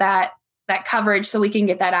about that coverage so we can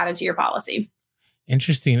get that added to your policy.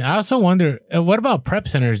 Interesting. I also wonder, what about prep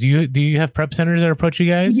centers? Do you have prep centers that approach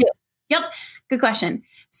you guys? Yeah. Yep. Good question.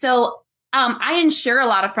 So I insure a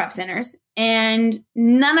lot of prep centers, and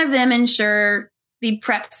none of them insure the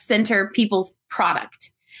prep center people's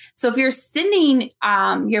product. So if you're sending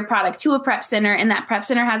your product to a prep center and that prep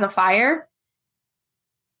center has a fire,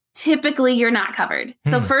 typically you're not covered.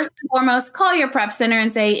 So first and foremost, call your prep center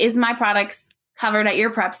and say, is my products covered at your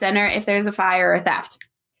prep center if there's a fire or theft?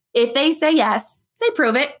 If they say yes, say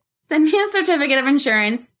prove it. Send me a certificate of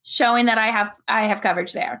insurance showing that I have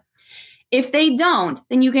coverage there. If they don't,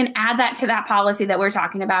 then you can add that to that policy that we're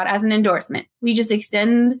talking about as an endorsement. We just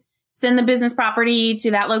send the business property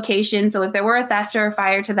to that location. So if there were a theft or a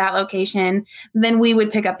fire to that location, then we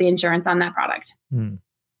would pick up the insurance on that product.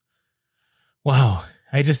 Wow.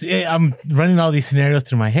 I'm running all these scenarios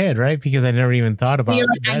through my head, right? Because I never even thought about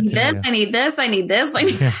I need this.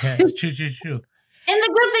 It's true. And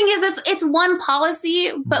the good thing is it's one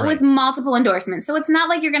policy, but with multiple endorsements. So it's not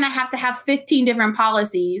like you're going to have 15 different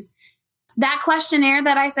policies. That questionnaire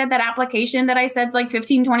that I said, that application that I said is like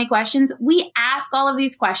 15, 20 questions. We ask all of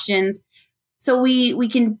these questions so we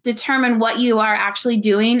can determine what you are actually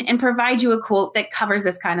doing and provide you a quote that covers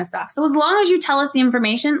this kind of stuff. So as long as you tell us the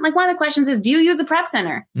information, like one of the questions is, do you use a prep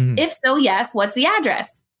center? If so, yes, what's the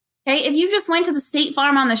address? Okay. If you just went to the State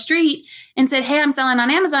Farm on the street and said, hey, I'm selling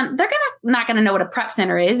on Amazon, they're not going to know what a prep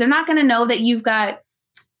center is. They're not going to know that you've got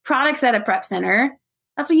products at a prep center.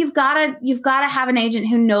 That's what you've got to have an agent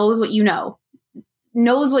who knows what you know,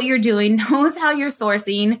 knows what you're doing, knows how you're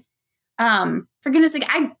sourcing. For goodness sake,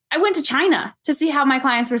 I went to China to see how my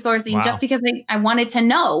clients were sourcing just because I wanted to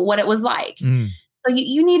know what it was like. So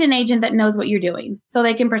you need an agent that knows what you're doing so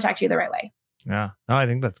they can protect you the right way. Yeah. No, I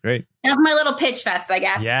think that's great. That's my little pitch fest, I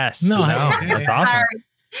guess. Yes. That's awesome.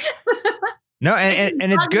 No,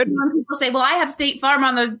 and it's good when people say, "Well, I have State Farm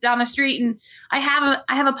on the street, and I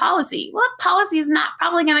have a policy." Well, that policy is not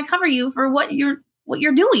probably going to cover you for what you're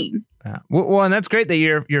doing. Yeah. Well, and that's great that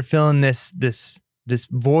you're filling this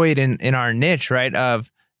void in our niche, right?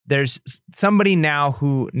 Of there's somebody now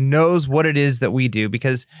who knows what it is that we do,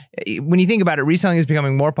 because when you think about it, reselling is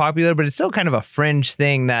becoming more popular, but it's still kind of a fringe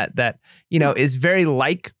thing that is very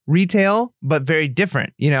like retail, but very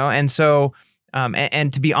different, and so.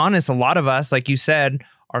 And to be honest, a lot of us, like you said,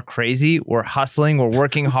 are crazy. We're hustling. We're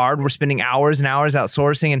working hard. We're spending hours and hours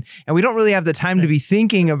outsourcing. And we don't really have the time to be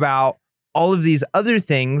thinking about all of these other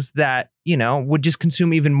things that, would just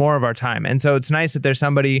consume even more of our time. And so it's nice that there's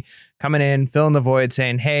somebody coming in, filling the void,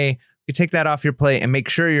 saying, hey, you take that off your plate and make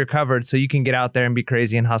sure you're covered so you can get out there and be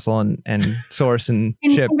crazy and hustle and source and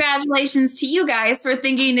ship. Congratulations to you guys for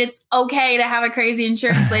thinking it's okay to have a crazy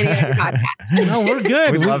insurance lady on your podcast. No, we're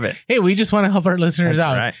good. We love it. Hey, we just want to help our listeners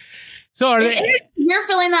out. Right. So you're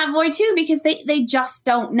filling that void too, because they just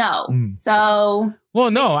don't know. So. Well,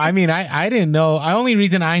 no, I mean, I didn't know. The only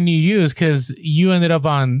reason I knew you is because you ended up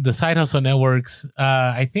on the Side Hustle Networks.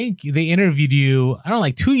 I think they interviewed you,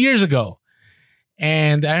 like 2 years ago.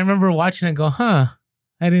 And I remember watching it and go, I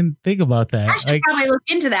didn't think about that. I should probably look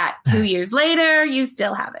into that. 2 years later, you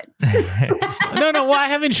still haven't. No. Well, I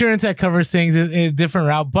have insurance that covers things in a different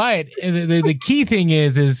route. But the key thing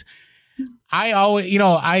is I always,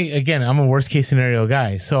 I'm a worst case scenario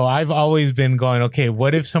guy. So I've always been going, okay,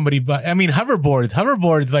 what if somebody,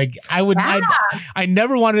 hoverboards, like I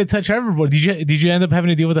never wanted to touch hoverboard. Did you end up having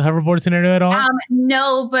to deal with the hoverboard scenario at all?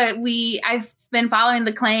 No, but I've been following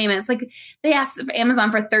the claim. And it's like they asked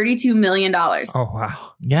Amazon for $32 million. Oh,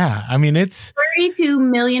 wow. Yeah. I mean, it's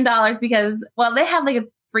 $32 million because, they have like a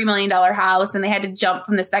 $3 million house and they had to jump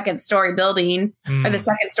from the second story building or the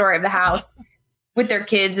second story of the house with their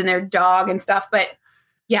kids and their dog and stuff. But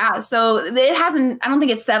yeah, so it hasn't, I don't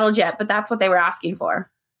think it's settled yet, but that's what they were asking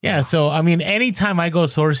for. Yeah. So, I mean, anytime I go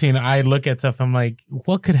sourcing, I look at stuff, I'm like,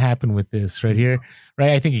 what could happen with this right here? Right.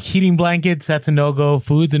 I think heating blankets, that's a no-go.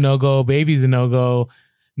 Food's a no-go. Baby's a no-go.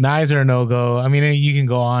 Knives are a no-go. I mean, you can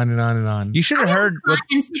go on and on and on. You should have heard.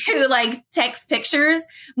 To like text pictures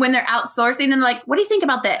when they're outsourcing and like, what do you think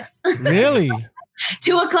about this? Really?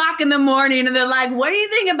 2:00 in the morning. And they're like, what do you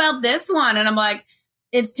think about this one? And I'm like,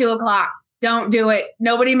 it's 2:00. Don't do it.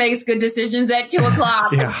 Nobody makes good decisions at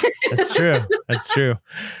 2:00. Yeah, that's true. That's true.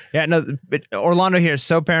 Yeah, no, but Orlando here is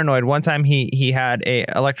so paranoid. One time he had a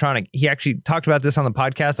electronic. He actually talked about this on the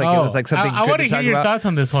podcast. Like it was like something. I want to hear your thoughts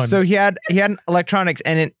on this one. So he had electronics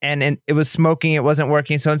and it was smoking. It wasn't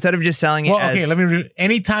working. So instead of just selling it,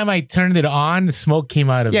 anytime I turned it on, smoke came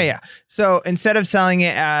out of it. Yeah. So instead of selling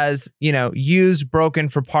it as used, broken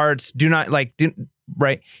for parts,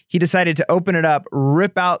 right. He decided to open it up,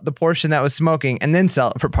 rip out the portion that was smoking, and then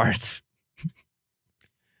sell it for parts.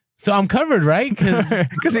 So I'm covered, right? Because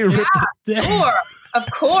he ripped it. Sure, of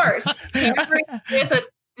course. Tampering with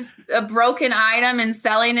a broken item and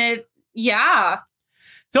selling it. Yeah.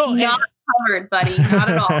 So not covered, buddy. Not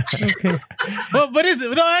at all. Okay. Well, but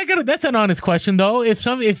that's an honest question though.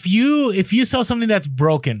 If you sell something that's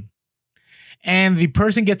broken and the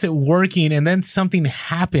person gets it working and then something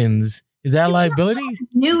happens, is that liability?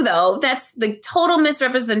 New though, that's the total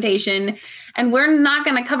misrepresentation, and we're not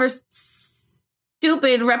going to cover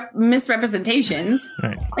stupid misrepresentations.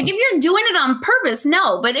 Right. Like if you're doing it on purpose,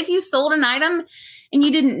 no. But if you sold an item and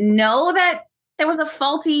you didn't know that there was a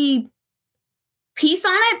faulty piece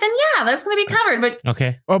on it, then yeah, that's going to be covered. But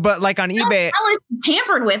okay. Well, but like on eBay,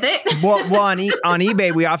 tampered with it. well, on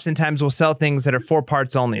eBay, we oftentimes will sell things that are 4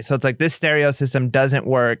 parts only. So it's like this stereo system doesn't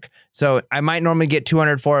work. So I might normally get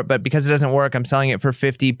 200 for it, but because it doesn't work, I'm selling it for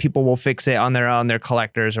 50. People will fix it on their own. They're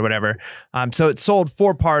collectors or whatever. So it's sold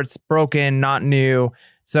 4 parts, broken, not new.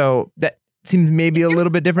 So that seems maybe a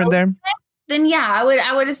little bit different there. Then yeah,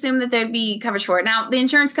 I would assume that there'd be coverage for it. Now the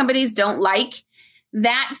insurance companies don't like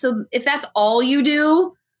that. So if that's all you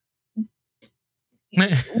do,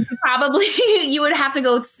 probably you would have to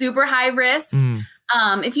go super high risk.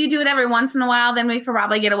 If you do it every once in a while, then we could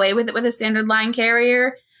probably get away with it with a standard line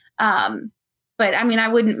carrier. But I mean, I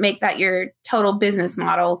wouldn't make that your total business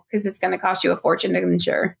model because it's going to cost you a fortune to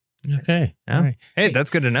insure. Okay. Yeah. All right. Hey, that's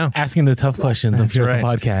good to know. Asking the tough questions on That's Here's the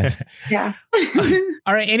right. Podcast. Yeah.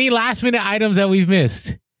 All right. Any last minute items that we've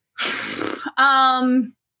missed?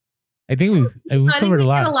 I think we've I think covered we a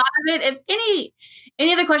lot. did a lot of it. If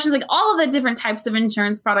any other questions, like all of the different types of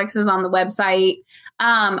insurance products is on the website.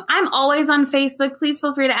 I'm always on Facebook. Please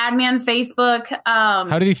feel free to add me on Facebook.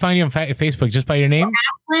 How did he find you on Facebook? Just by your name?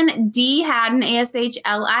 Ashlyn D Hadden,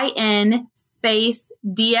 ASHLIN space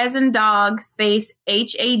D as in dog space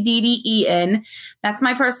HADDEN. That's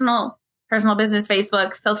my personal business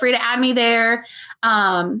Facebook. Feel free to add me there.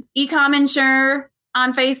 Ecom Insure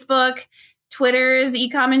on Facebook. Twitter is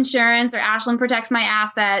Ecom Insurance or Ashlyn Protects My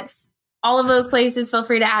Assets. All of those places, feel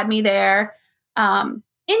free to add me there.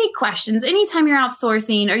 Any questions, anytime you're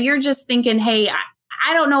outsourcing or you're just thinking, hey,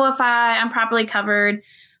 I don't know if I'm properly covered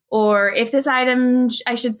or if this item,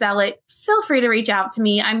 I should sell it, feel free to reach out to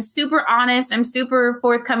me. I'm super honest. I'm super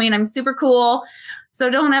forthcoming. I'm super cool. So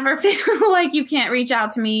don't ever feel like you can't reach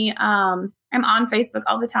out to me. I'm on Facebook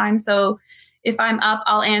all the time. So if I'm up,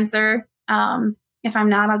 I'll answer. If I'm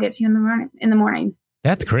not, I'll get to you in the morning.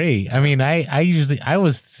 That's great. I mean, I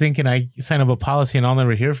was thinking I sign up a policy and I'll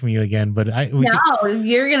never hear from you again. But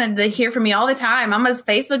you're gonna hear from me all the time. I'm gonna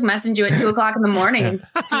Facebook message you at 2:00 in the morning.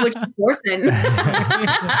 See what you're forcing.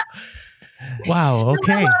 Wow.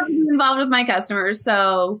 Okay. I love being involved with my customers.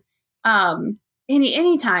 So,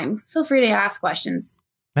 anytime, feel free to ask questions.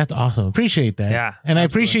 That's awesome. Appreciate that. Yeah. And I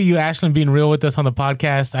appreciate you, Ashlyn, being real with us on the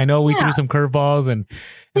podcast. I know we threw some curveballs and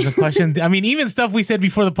some questions. I mean, even stuff we said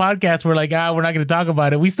before the podcast, we're like, we're not going to talk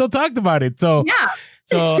about it. We still talked about it. So, we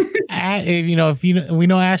know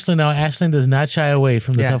Ashlyn now, Ashlyn does not shy away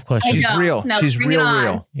from the tough questions. She's real. No, She's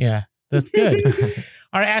real. Yeah, that's good.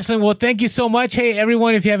 All right, Ashlyn. Well, thank you so much. Hey,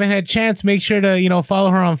 everyone, if you haven't had a chance, make sure to,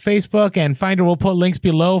 follow her on Facebook and find her. We'll put links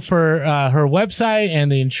below for her website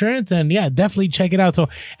and the insurance. And yeah, definitely check it out. So,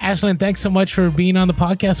 Ashlyn, thanks so much for being on the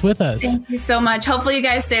podcast with us. Thank you so much. Hopefully you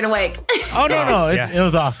guys stayed awake. Oh, no. It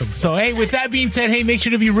was awesome. So, hey, with that being said, hey, make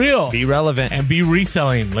sure to be real. Be relevant. And be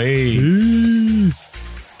reselling. Peace.